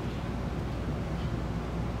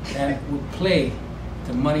 that would play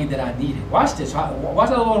the money that I needed. Watch this. Watch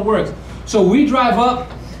how the Lord works. So we drive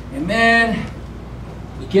up, and man,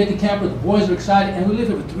 we get the camper. The boys are excited, and we live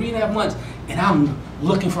here for 3.5 months. And I'm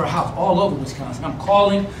looking for a house all over Wisconsin. I'm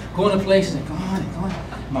calling, going to places, and going.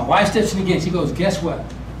 My wife steps in again. She goes, guess what?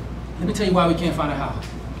 Let me tell you why we can't find a house.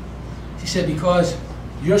 She said, because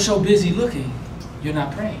you're so busy looking, you're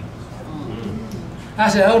not praying. I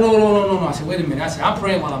said, oh, no. I said, wait a minute. I said, I'm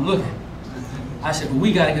praying while I'm looking. I said, but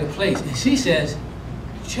we got to get a place. And she says,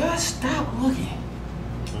 just stop looking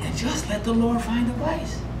and just let the Lord find a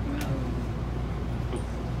place.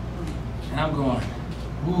 And I'm going,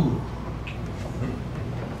 ooh,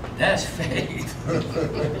 that's faith.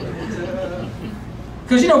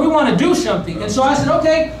 Because, you know, we want to do something. And so I said,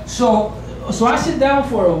 okay. So I sit down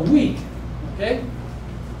for a week, okay?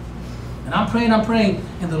 And I'm praying,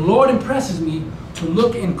 and the Lord impresses me to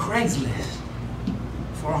look in Craigslist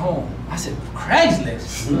for a home. I said,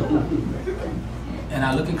 Craigslist? And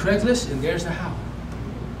I look in Craigslist, and there's the house.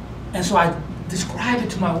 And so I described it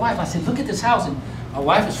to my wife. I said, look at this house. And my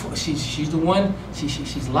wife is, she's the one,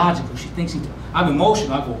 she's logical. She thinks, I'm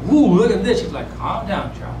emotional. I go, ooh, look at this. She's like, calm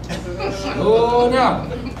down, Charles. Slow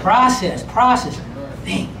down. Process,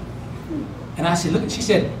 think. And I said, look, she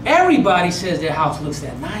said, everybody says their house looks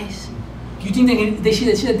that nice. Do you think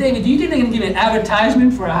she said, David, do you think they're going to give an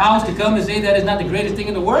advertisement for a house to come and say that it's not the greatest thing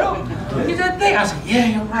in the world? He said, I said, yeah,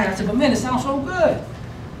 you're right. I said, but man, it sounds so good.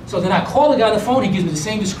 So then I call the guy on the phone. He gives me the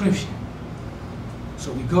same description.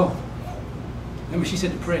 So we go. Remember, she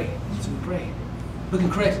said to pray. So we pray. Look at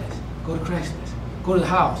Craigslist. Go to Craigslist. Go to the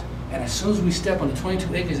house. And as soon as we step on the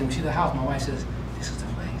 22 acres and we see the house, my wife says, this is the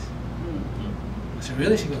place. I said,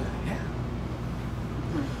 really? She goes, yeah.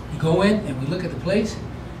 We go in and we look at the place.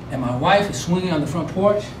 And my wife is swinging on the front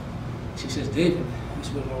porch. She says, David, this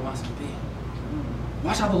is where the Lord wants us to be.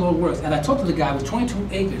 Watch how the Lord works. And I talked to the guy with 22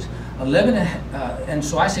 acres, 11, and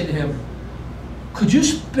so I say to him, could you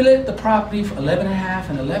split the property for 11 and a half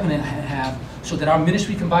and 11 and a half so that our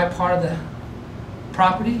ministry can buy part of the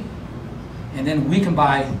property? And then we can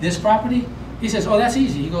buy this property? He says, oh, that's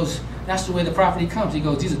easy. He goes, that's the way the property comes. He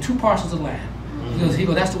goes, these are 2 parcels of land. He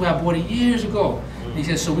goes, that's the way I bought it years ago. And he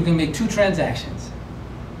says, so we can make 2 transactions.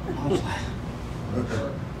 I was like,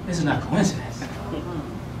 This is not coincidence.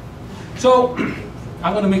 So,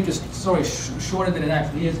 I'm going to make this story shorter than it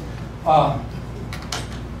actually is.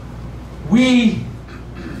 We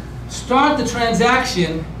start the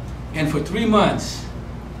transaction, and for 3 months,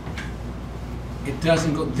 it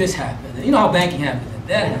doesn't go. This happened. You know how banking happens.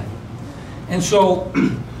 That happened. And so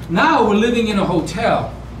now we're living in a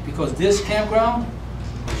hotel because this campground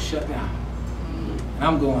is shut down. And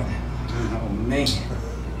I'm going, oh man.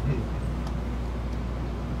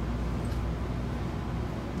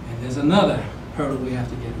 And there's another hurdle we have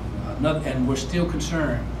to get over. And we're still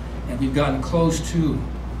concerned. And we've gotten close to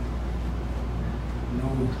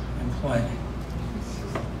no employment.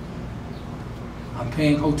 I'm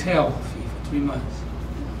paying hotel fee for 3 months.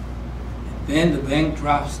 And then the bank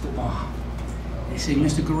drops the bomb. They say,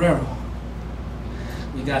 Mr. Guerrero,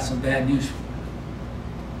 we got some bad news for you.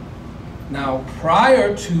 Now,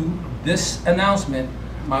 prior to this announcement,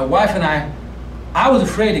 my wife and I was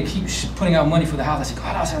afraid to keep putting out money for the house. I said,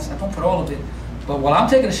 God, I said, don't put all of it. But while I'm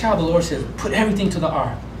taking a shower, the Lord says, put everything to the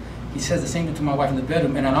ark. He says the same thing to my wife in the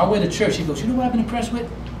bedroom. And on our way to church, he goes, you know what I've been impressed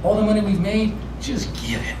with? All the money we've made, just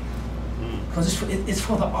give it. Because it's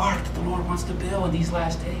for the ark that the Lord wants to build in these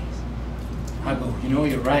last days. I go, you know,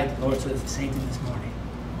 you're right. The Lord says the same thing this morning.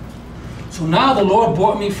 So now the Lord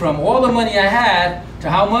brought me from all the money I had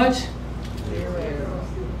to how much? Zero.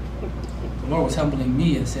 The Lord was humbling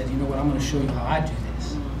me and said, you know what, I'm going to show you how I do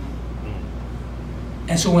this.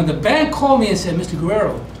 And so when the bank called me and said, Mr.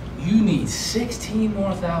 Guerrero, you need $16,000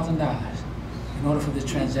 more in order for this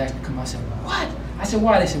transaction to come out, I said, what? I said,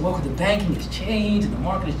 why? They said, well, because the banking has changed and the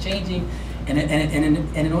market is changing, and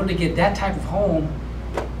in order to get that type of home,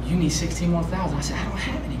 you need $16,000 more. I said, I don't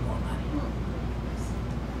have any more money.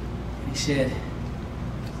 And he said,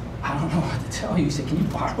 I don't know what to tell you. He said, can you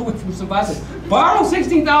borrow it from somebody? I said, borrow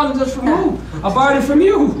 $16,000 just from who? I borrowed it from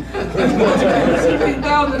you.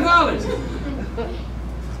 $16,000.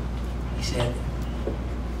 He said,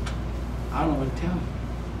 I don't know what to tell you.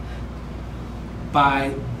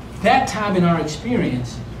 By that time in our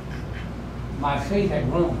experience, my faith had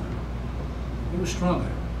grown. It was stronger.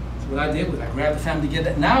 So what I did was I grabbed the family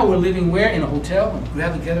together. Now we're living where? In a hotel. We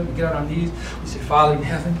grab together, we get on our knees. We say, Father in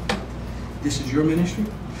heaven, this is your ministry.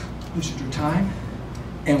 This is your time.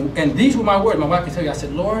 And these were my words. My wife can tell you, I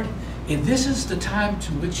said, Lord, if this is the time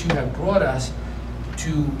to which you have brought us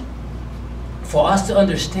for us to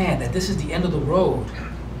understand that this is the end of the road,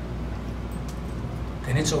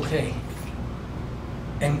 then it's okay.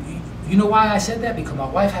 And you know why I said that? Because my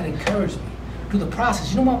wife had encouraged me through the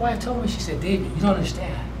process. You know what my wife told me? She said, David, you don't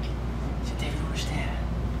understand. She said, David, you don't understand.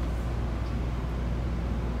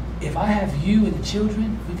 If I have you and the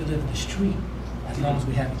children, we could live in the street as long as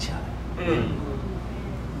we have each other.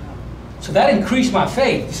 So that increased my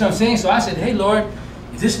faith. You see what I'm saying? So I said, hey, Lord,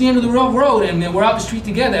 if this is the end of the road and then we're out the street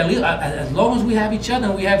together, as long as we have each other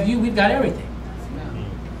and we have you, we've got everything.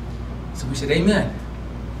 So we said, amen.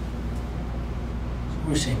 So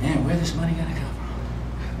we were saying, man, where's this money gonna come from?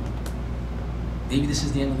 Maybe this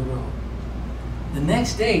is the end of the road. The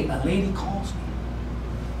next day, a lady calls me.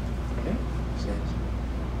 Okay? She says,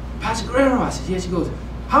 Pastor Guerrero, I said, yes. She goes,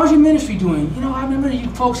 how's your ministry doing? You know, I remember you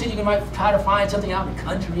folks said you might try to find something out in the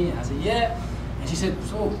country. And I said, yeah. And she said,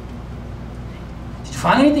 so, did you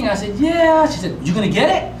find anything? I said, yeah. She said, you gonna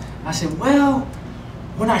get it? I said, well,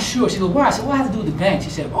 we're not sure. She goes, why? I said, well, I have to do with the bank. She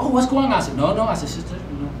said, oh, what's going on? I said, no. I said, sister,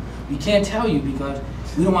 you know, we can't tell you because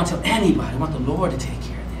we don't want to tell anybody. We want the Lord to take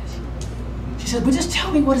care of this. She said, but just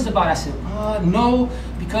tell me what it's about. I said, no,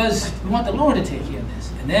 because we want the Lord to take care of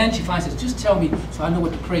this. And then she finally says, just tell me so I know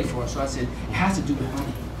what to pray for. So I said, it has to do with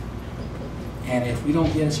money. And if we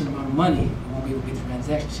don't get a certain amount of money, we won't be able to get the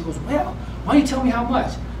transaction. She goes, well, why don't you tell me how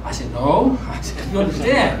much? I said, no. I said, you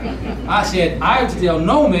understand? I said, I have to tell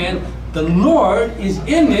no man, the Lord is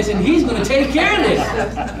in this and he's going to take care of this.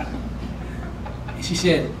 And she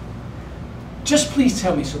said, just please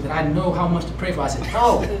tell me so that I know how much to pray for. I said,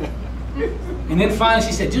 no. And then finally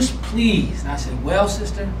she said, just please. And I said, well,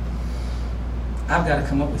 sister, I've got to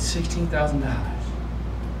come up with $16,000.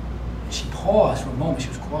 And she paused for a moment. She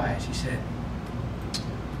was quiet. She said,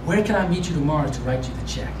 where can I meet you tomorrow to write you the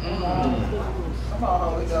check? Come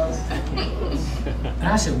on, Holy Ghost. And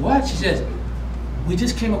I said, what? She says, we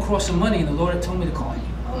just came across some money and the Lord had told me to call you.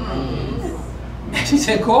 And she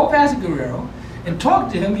said, call Pastor Guerrero and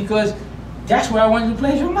talk to him because that's where I want you to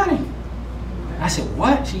place your money. And I said,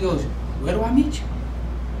 what? She goes, where do I meet you?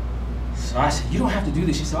 So I said, you don't have to do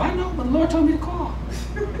this. She said, I know, but the Lord told me to call.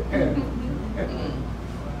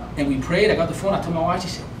 And we prayed. I got the phone. I told my wife. She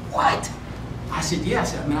said, what? I said, yeah. I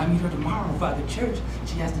said, I meet her tomorrow by the church.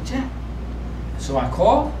 She has the check. So I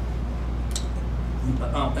called.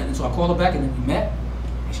 And so I called her back, and then we met,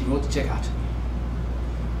 and she wrote the check out to me.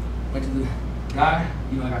 Went to the guy,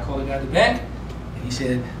 I called the guy at the bank, and he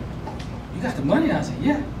said, "You got the money?" I said,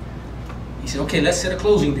 "Yeah." He said, "Okay, let's set a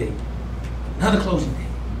closing date." Another closing date.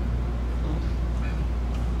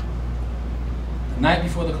 The night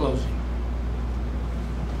before the closing,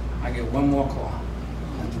 I get one more call,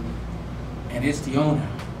 and it's the owner.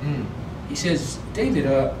 He says, "David,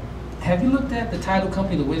 have you looked at the title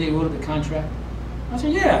company, the way they wrote the contract?" I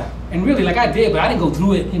said, "Yeah." And really, like I did, but I didn't go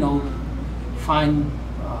through it, fine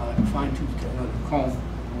tooth comb,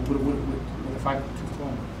 with a fine tooth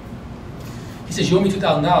comb. He says, "You owe me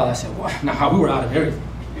 $2,000. I said, "What?" Now, we were out of everything.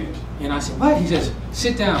 And I said, "What?" He says,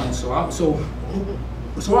 "Sit down." And so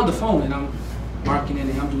we're on the phone, and I'm marking it,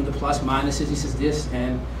 and I'm doing the plus minuses. He says this,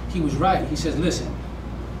 and he was right. He says, "Listen,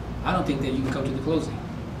 I don't think that you can come to the closing."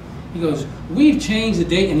 He goes, "We've changed the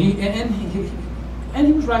date," and he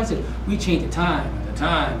was right. He said, "We changed the time, and the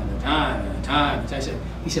time, and the time, and the time." And I said,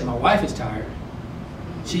 he said, "My wife is tired.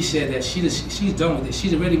 She said that she's done with it.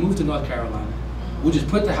 She's already moved to North Carolina. We'll just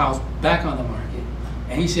put the house back on the market."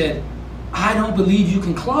 And he said, "I don't believe you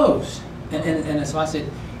can close." And so I said,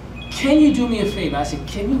 "Can you do me a favor?" I said,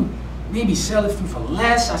 "Can you maybe sell it through for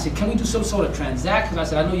less?" I said, "Can we do some sort of transaction?" I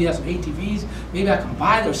said, "I know you have some ATVs. Maybe I can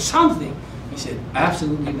buy it or something." He said,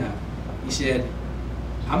 "Absolutely not." He said,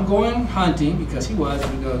 "I'm going hunting," because he was,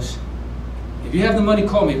 and he goes, "If you have the money,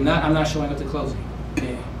 call me. If not, I'm not showing up to closing."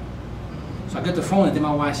 Yeah. So I get the phone, and then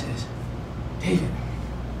my wife says, "David,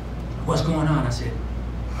 what's going on?" I said,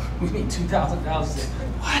 "We need $2,000. He said,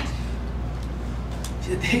 "What?" She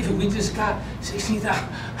said, "David, we just got $16,000.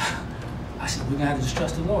 I said, "We're going to have to just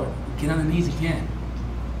trust the Lord. Get on the knees again."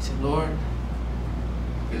 He said, "Lord,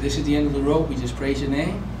 if this is the end of the road, we just praise your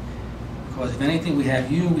name. Because if anything, we have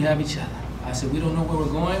you and we have each other." I said, "We don't know where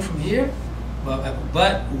we're going from here,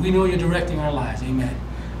 but we know you're directing our lives." Amen.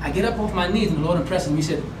 I get up off my knees, and the Lord impressed me. He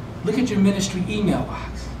said, "Look at your ministry email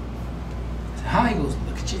box." I said, "How?" He goes,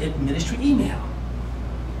 "Look at your ministry email."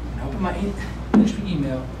 And I open my ministry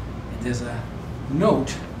email, and there's a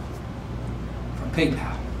note from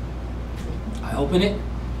PayPal. I open it.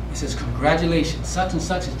 It says, "Congratulations, such and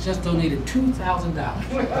such has just donated $2,000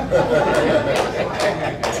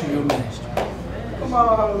 to your ministry." Come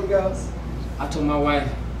on, Holy Ghost. I told my wife,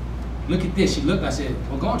 "Look at this." She looked. I said,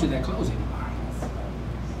 "We're going to that closing tomorrow."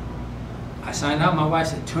 I signed out. My wife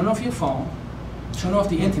said, "Turn off your phone. Turn off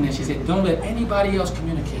the internet." She said, "Don't let anybody else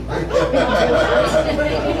communicate." That's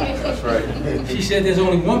right. She said, "There's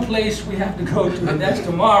only one place we have to go to, and that's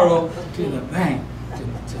tomorrow to the bank,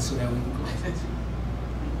 so that we can close."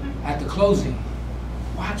 At the closing,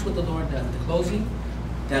 watch what the Lord does. At the closing,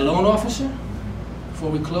 that loan officer,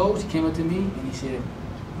 before we closed, he came up to me and he said,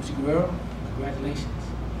 "Mr. Guerrero, congratulations."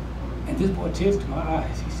 And this brought tears to my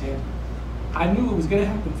eyes. He said, "I knew it was going to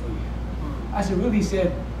happen for you." I said, "Really?" He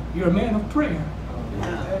said, "You're a man of prayer."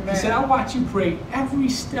 He said, "I watch you pray every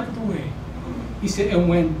step of the way." He said, "And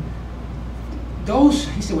when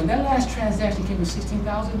when that last transaction came to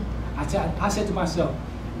 16,000, I said to myself,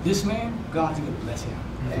 this man, God's going to bless him."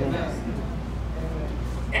 Amen.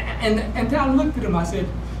 And then I looked at him, I said,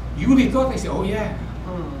 "You really thought?" They said, "Oh yeah."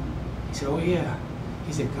 He said, "Oh yeah."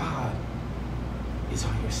 He said, "God is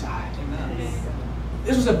on your side."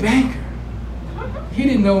 This was a banker. He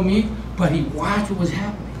didn't know me, but he watched what was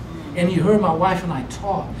happening. And he heard my wife and I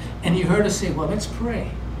talk. And he heard us say, "Well, let's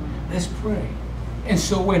pray. Let's pray." And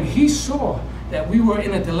so when he saw that we were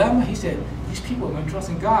in a dilemma, he said, "These people are going to trust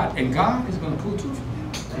in God, and God is going to pull through for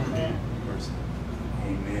them." Amen.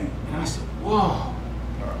 Amen. And I said, "Whoa."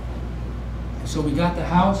 And so we got the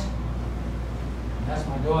house. That's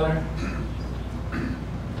my daughter.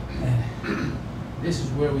 And this is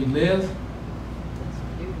where we live.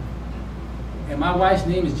 And my wife's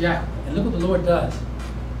name is Jacqueline. And look what the Lord does.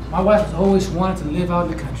 My wife has always wanted to live out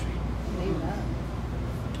in the country.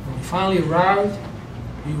 When we finally arrived,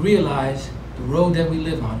 we realized the road that we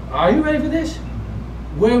live on. Are you ready for this?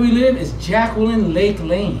 Where we live is Jacqueline Lake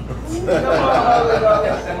Lane.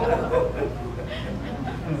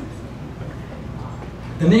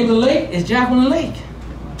 The name of the lake is Jacqueline Lake.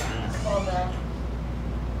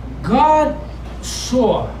 God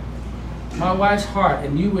saw my wife's heart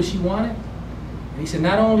and knew what she wanted. And he said,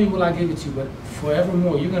 "Not only will I give it to you, but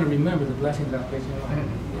forevermore, you're going to remember the blessings I placed in your life."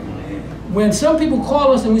 When some people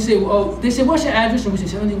call us and we say, "Oh," they say, "What's your address?" And we say,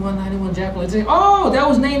 7191 Jacqueline. They say, "Oh, that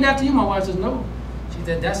was named after you." My wife says, "No." She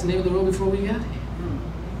said, "That's the name of the road before we got here."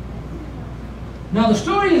 Now, the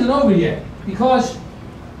story isn't over yet, because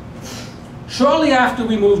shortly after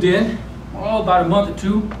we moved in, about a month or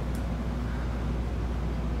two,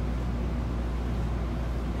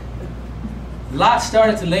 Lot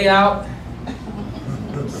started to lay out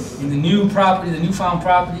in the new property, the newfound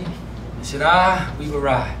property. He said, we've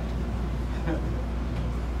arrived.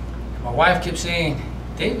 My wife kept saying,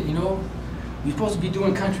 David, you know, we're supposed to be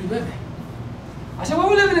doing country living. I said, well,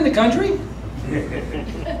 we're living in the country.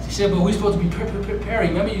 She said, but we're supposed to be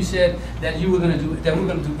preparing. Remember you said that you were going to do, that we're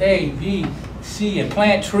going to do A, B, C, and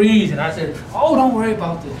plant trees. And I said, oh, don't worry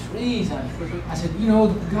about the trees. I said, you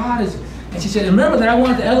know, God is, and she said, remember that I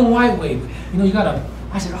wanted the Ellen White way. You know, you got to,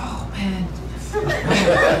 I said, oh, man.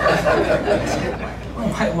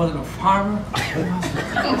 Ellen White wasn't a farmer.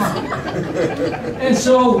 And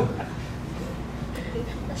so,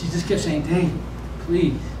 she just kept saying, Dave,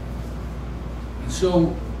 please. And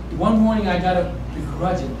so, one morning I got up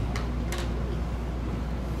begrudgingly.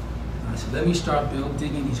 I said, let me start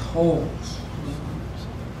digging these holes.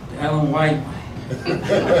 The Ellen White way.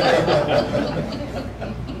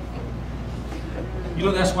 You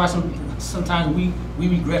know, that's why sometimes we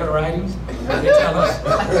regret our writings. They tell us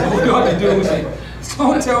what we ought to do. We say,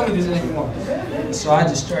 don't tell me this anymore. So I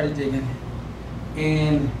just started digging.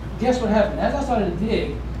 And guess what happened? As I started to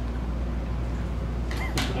dig,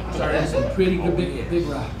 I started in some pretty good big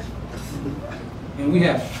rocks. And we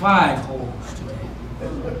have 5 holes today.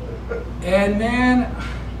 And man,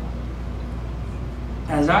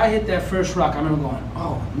 as I hit that first rock, I remember going,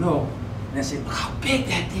 oh no. And I said, look how big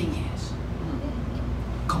that thing is.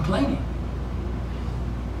 Complaining.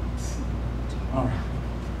 All right,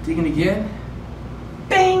 digging again.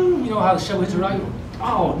 Bang! You know how the shovel hits the rock?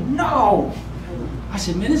 Oh no! I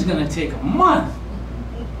said, man, this is gonna take a month.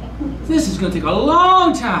 This is gonna take a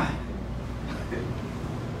long time.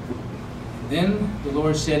 Then the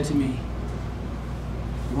Lord said to me,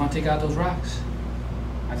 you want to take out those rocks?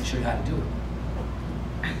 I can show you how to do it.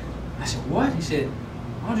 I said, what? He said,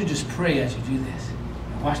 why don't you just pray as you do this?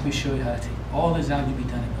 And watch me show you how to take all this out. You'll be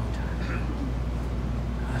done in no time.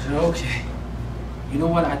 I said, okay. You know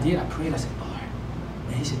what I did? I prayed. I said, Lord.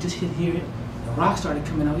 And he said, just hit here. The rocks started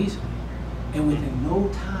coming out easily. And within no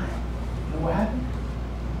time, you know what happened?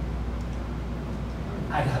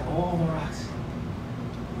 I got all the rocks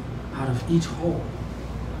out of each hole.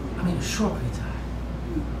 I mean, a short period of time.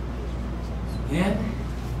 Then,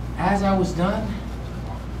 as I was done,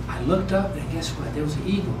 I looked up and guess what? There was an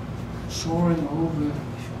eagle soaring over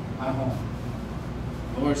my home.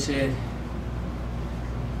 The Lord said,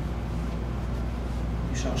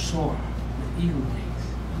 you shall soar with eagle wings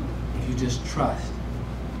if you just trust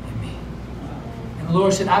in me. And the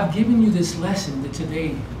Lord said, I've given you this lesson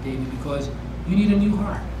today, David, because you need a new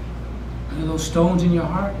heart. You know those stones in your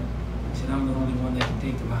heart? He said, I'm the only one that can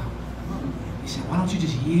take them out. He said, why don't you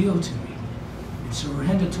just yield to me and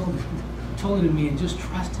surrender totally to me and just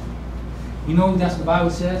trust him? You know, that's what the Bible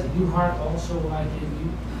says, a new heart also will I give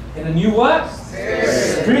you. And a new what?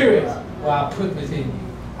 Spirit will I put within you.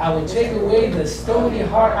 I will take away the stony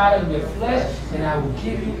heart out of your flesh, and I will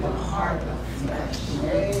give you a heart of flesh.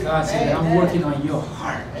 God said, I'm working on your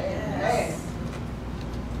heart.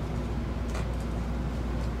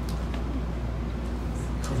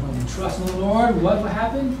 Because when you trust in the Lord, what will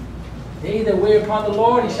happen? They that wait upon the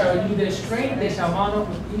Lord, they shall renew their strength, they shall mount up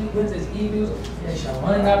with wings as eagles, they shall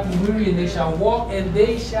run and not be weary, and they shall walk, and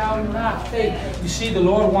they shall not faint. You see, the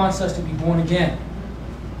Lord wants us to be born again.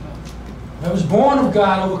 Whoever is born of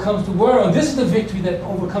God overcomes the world, and this is the victory that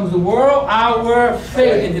overcomes the world, our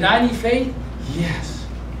faith. And did I need faith? Yes.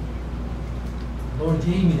 The Lord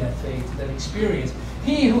gave me that faith, that experience.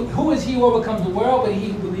 Who is he who overcomes the world? But he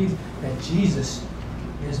who believes that Jesus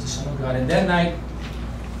is the Son of God. And that night,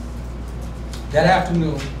 that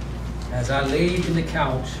afternoon, as I laid in the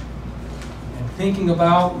couch and thinking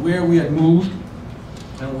about where we had moved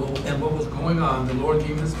and what was going on, the Lord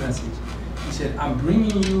gave me this message. He said, I'm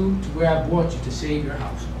bringing you to where I brought you to save your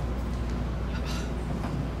house.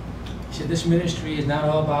 He said, this ministry is not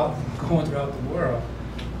all about going throughout the world,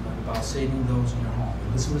 but about saving those in your home.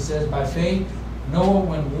 And this is what it says, by faith, Noah,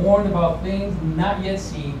 when warned about things not yet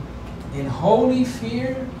seen, in holy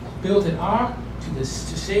fear, built an ark to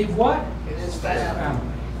save what? His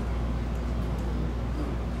family.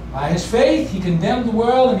 By his faith, he condemned the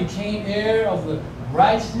world and became heir of the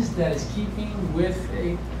righteousness that is keeping with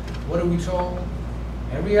faith. What are we told?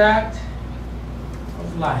 Every act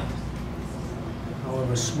of life,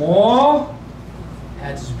 however small,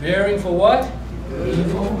 has its bearing for what?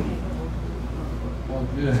 Evil or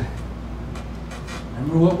good.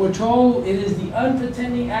 Remember what we're told? It is the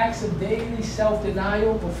unpretending acts of daily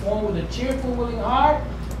self-denial performed with a cheerful, willing heart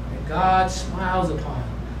that God smiles upon.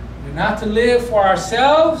 We're not to live for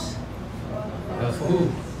ourselves, but for who?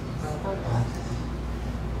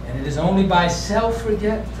 And it is only by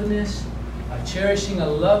self-forgetfulness, by cherishing a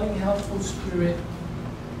loving, helpful spirit,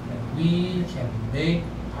 that we can make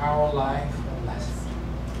our life a lesson.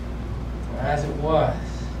 For as it was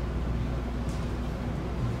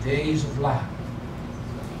in the days of Lot,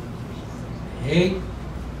 they ate,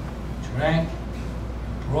 drank,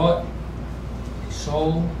 brought, they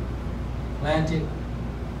sold, planted,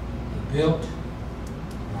 they built.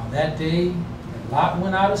 And on that day, Lot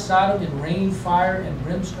went out of Sodom, and rained fire and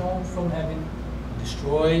brimstone from heaven,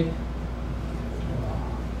 destroyed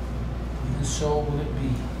Gomorrah. Even so will it be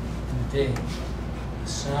in the day the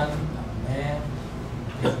Son of Man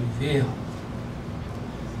is revealed.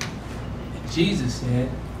 And Jesus said,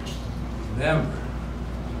 remember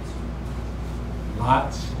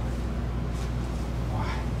Lot's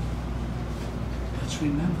wife. Let's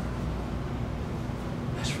remember.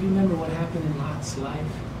 Let's remember what happened in Lot's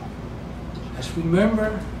life. Let's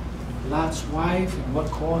remember Lot's wife and what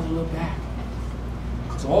caused her to look back.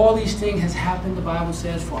 Because all these things has happened, the Bible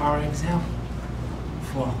says, for our example.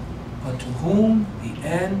 For unto whom the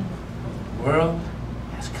end of the world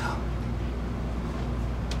has come.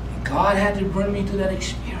 And God had to bring me through that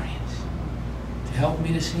experience to help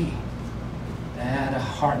me to see that I had a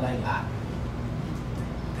heart like Lot.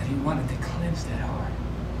 That he wanted to cleanse that heart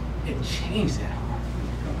and change that heart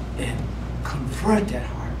and convert that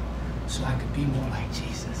heart so I could be more like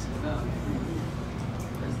Jesus.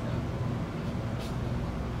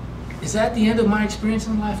 Is that the end of my experience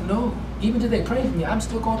in life? No. Even today, pray for me. I'm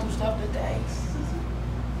still going through stuff today.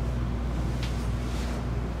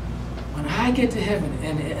 When I get to heaven,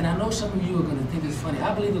 and I know some of you are going to think it's funny,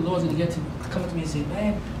 I believe the Lord's going to come up to me and say,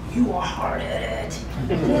 man, you are hard-headed.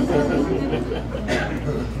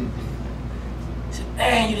 He said,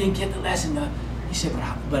 man, you didn't get the lesson. He said,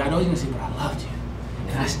 but I know he's going to say, but I loved you.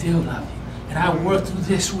 And I still love you. And I worked through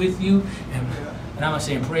this with you. And I'm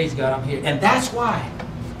saying, praise God, I'm here. And that's why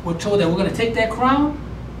we're told that we're going to take that crown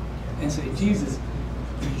and say, Jesus,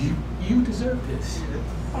 you deserve this.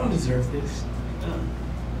 I don't deserve this.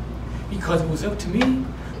 Because if it was up to me,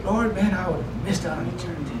 Lord, man, I would have missed out on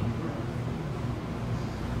eternity.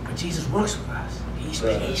 But Jesus works with us. He's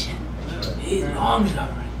patient. He's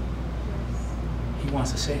long-suffering. He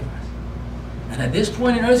wants to save us. And at this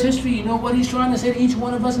point in Earth's history, you know what he's trying to say to each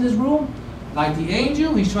one of us in this room? Like the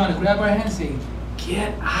angel, he's trying to grab our hand and say,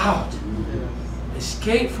 get out.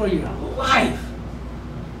 Escape for your life.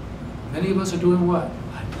 Many of us are doing what?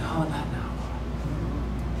 No, not now.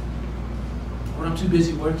 Lord, I'm too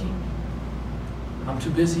busy working. I'm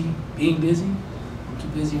too busy being busy. I'm too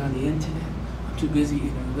busy on the internet. I'm too busy in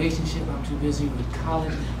a relationship. I'm too busy with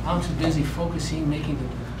college. I'm too busy focusing,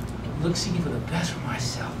 seeking for the best for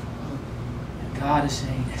myself. And God is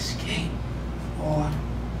saying, escape for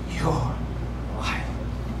your life.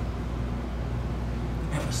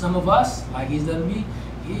 And for some of us, like he's done to me,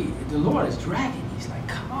 the Lord is dragging. He's like,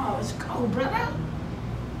 come on, let's go, brother.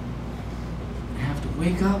 I have to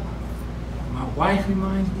wake up. My wife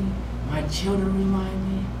reminds me. My children remind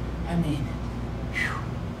me. I mean, whew.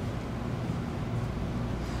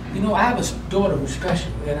 You know, I have a daughter who's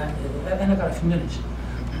special, and I got a few minutes.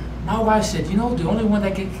 My wife said, you know, the only one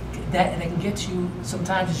that can get to you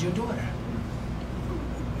sometimes is your daughter.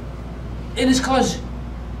 And it's because,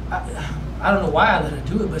 I don't know why I let her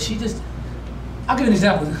do it, but she just, I'll give you an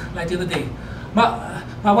example, like the other day.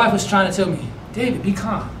 My wife was trying to tell me, David, be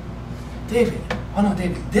calm. David, oh no,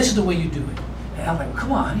 David, this is the way you do it. And I'm like,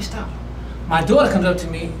 come on, honey, stop. My daughter comes up to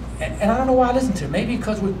me, and I don't know why I listen to her. Maybe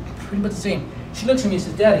because we're pretty much the same. She looks at me and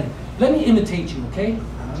says, Daddy, let me imitate you, okay?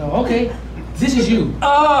 I go, okay, this is you.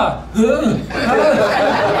 I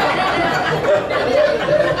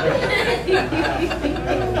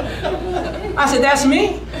said, that's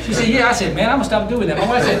me? She said, yeah. I said, man, I'm gonna stop doing that. My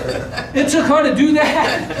wife said, it took her to do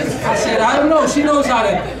that? I said, I don't know. She knows how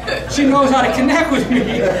to connect with me.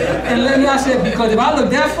 And then I said, because if I look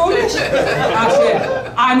that foolish, I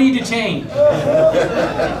said, I need to change.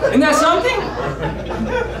 Isn't that something?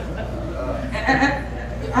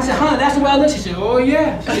 I said, honey, that's the way I look. She said, oh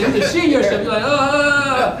yeah. She said, you can see yourself. You're like,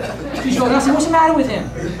 She showed. I said, what's the matter with him?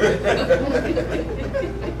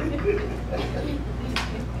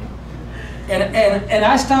 And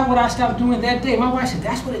I stopped what I stopped doing that day. My wife said,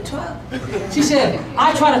 that's what it took. She said,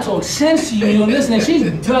 I try to talk sense to you, you don't listen, and she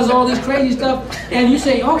does all this crazy stuff, and you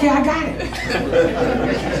say, okay, I got it.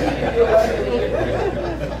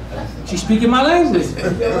 She's speaking my language.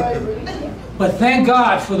 But thank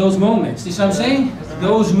God for those moments. You see what I'm saying?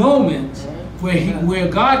 Those moments where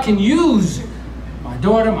God can use my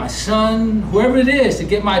daughter, my son, whoever it is, to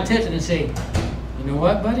get my attention and say, you know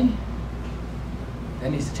what, buddy?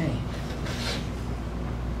 That needs to change.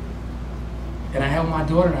 And I held my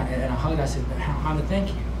daughter and I hugged her. I said, Hannah, thank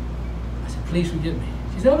you. I said, please forgive me.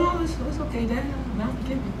 She said, oh, no, it's okay, Dad. Now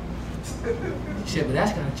forgive me. She said, but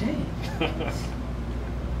that's got to change.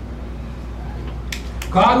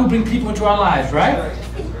 God will bring people into our lives, right?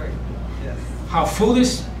 That's right. Yes. How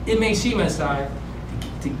foolish it may seem inside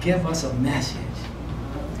to give us a message,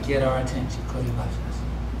 to get our attention, because He loves us.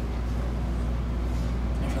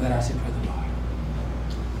 And for that I say, praise the Lord.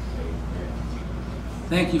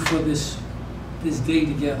 Thank you for this day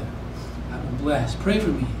together. I've been blessed. Pray for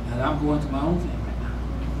me. And I'm going through my own thing right now.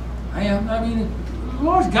 I am. I mean, the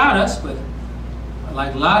Lord's got us, but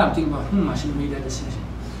like a lot, I'm thinking about, I shouldn't have made that decision.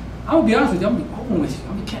 I'm going to be honest with you. I'm going to be open with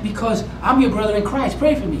you. Because I'm your brother in Christ.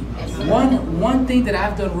 Pray for me. One thing that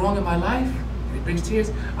I've done wrong in my life, and it brings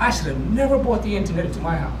tears, I should have never brought the internet into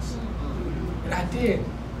my house. And I did.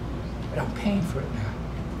 But I'm paying for it now.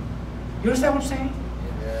 You understand what I'm saying?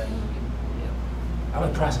 I'm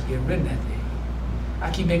in the process of getting rid of that thing. I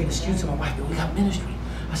keep making excuses to my wife, we got ministry.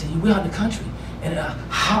 I said, we're out in the country. And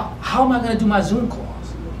how am I going to do my Zoom calls?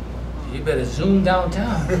 You better Zoom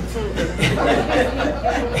downtown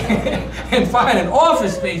and find an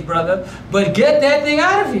office space, brother, but get that thing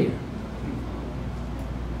out of here.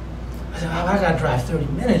 I said, I got to drive 30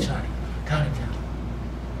 minutes, honey, down in town.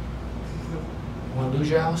 You want to lose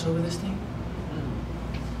your house over this thing?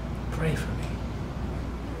 Pray for me.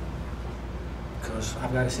 Because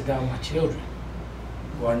I've got to sit down with my children,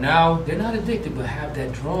 who are now, they're not addicted, but have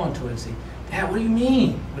that drawn to it and say, Dad, what do you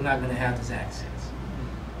mean we're not going to have this access?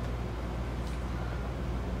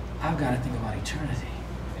 I've got to think about eternity.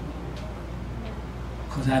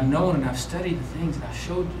 Because I've known and I've studied the things that I've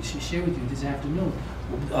shared with you this afternoon,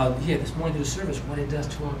 this morning to the service, what it does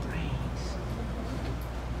to our brains.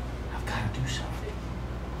 I've got to do something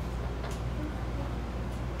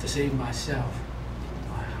to save myself,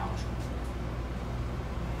 my household.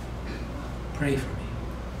 Pray for me.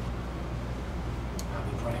 I'll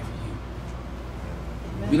be praying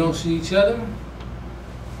for you. We don't see each other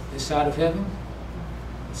this side of heaven.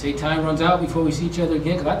 Say time runs out before we see each other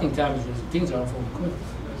again, because I think things are unfolding quickly.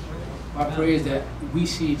 My prayer is that we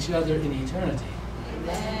see each other in eternity.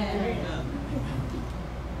 Amen.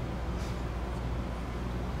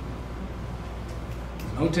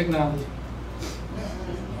 No technology,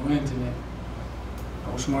 no internet,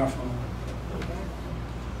 no smartphone,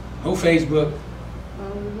 no Facebook,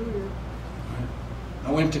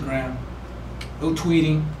 no Instagram, no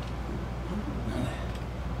tweeting.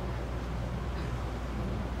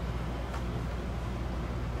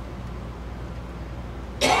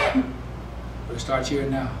 But it starts here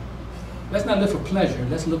and now. Let's not live for pleasure.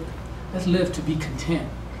 Let's live to be content.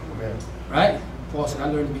 Amen. Right? Paul said, I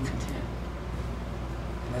learned to be content.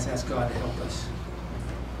 And let's ask God to help us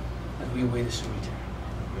as we await the soon return.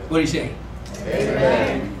 What do you say?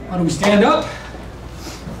 Amen. Why don't we stand up?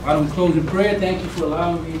 Why don't we close in prayer? Thank you for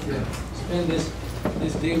allowing me to spend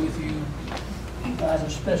this day with you. You guys are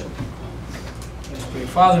special people. Let's pray.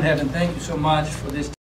 Father in heaven, thank you so much for this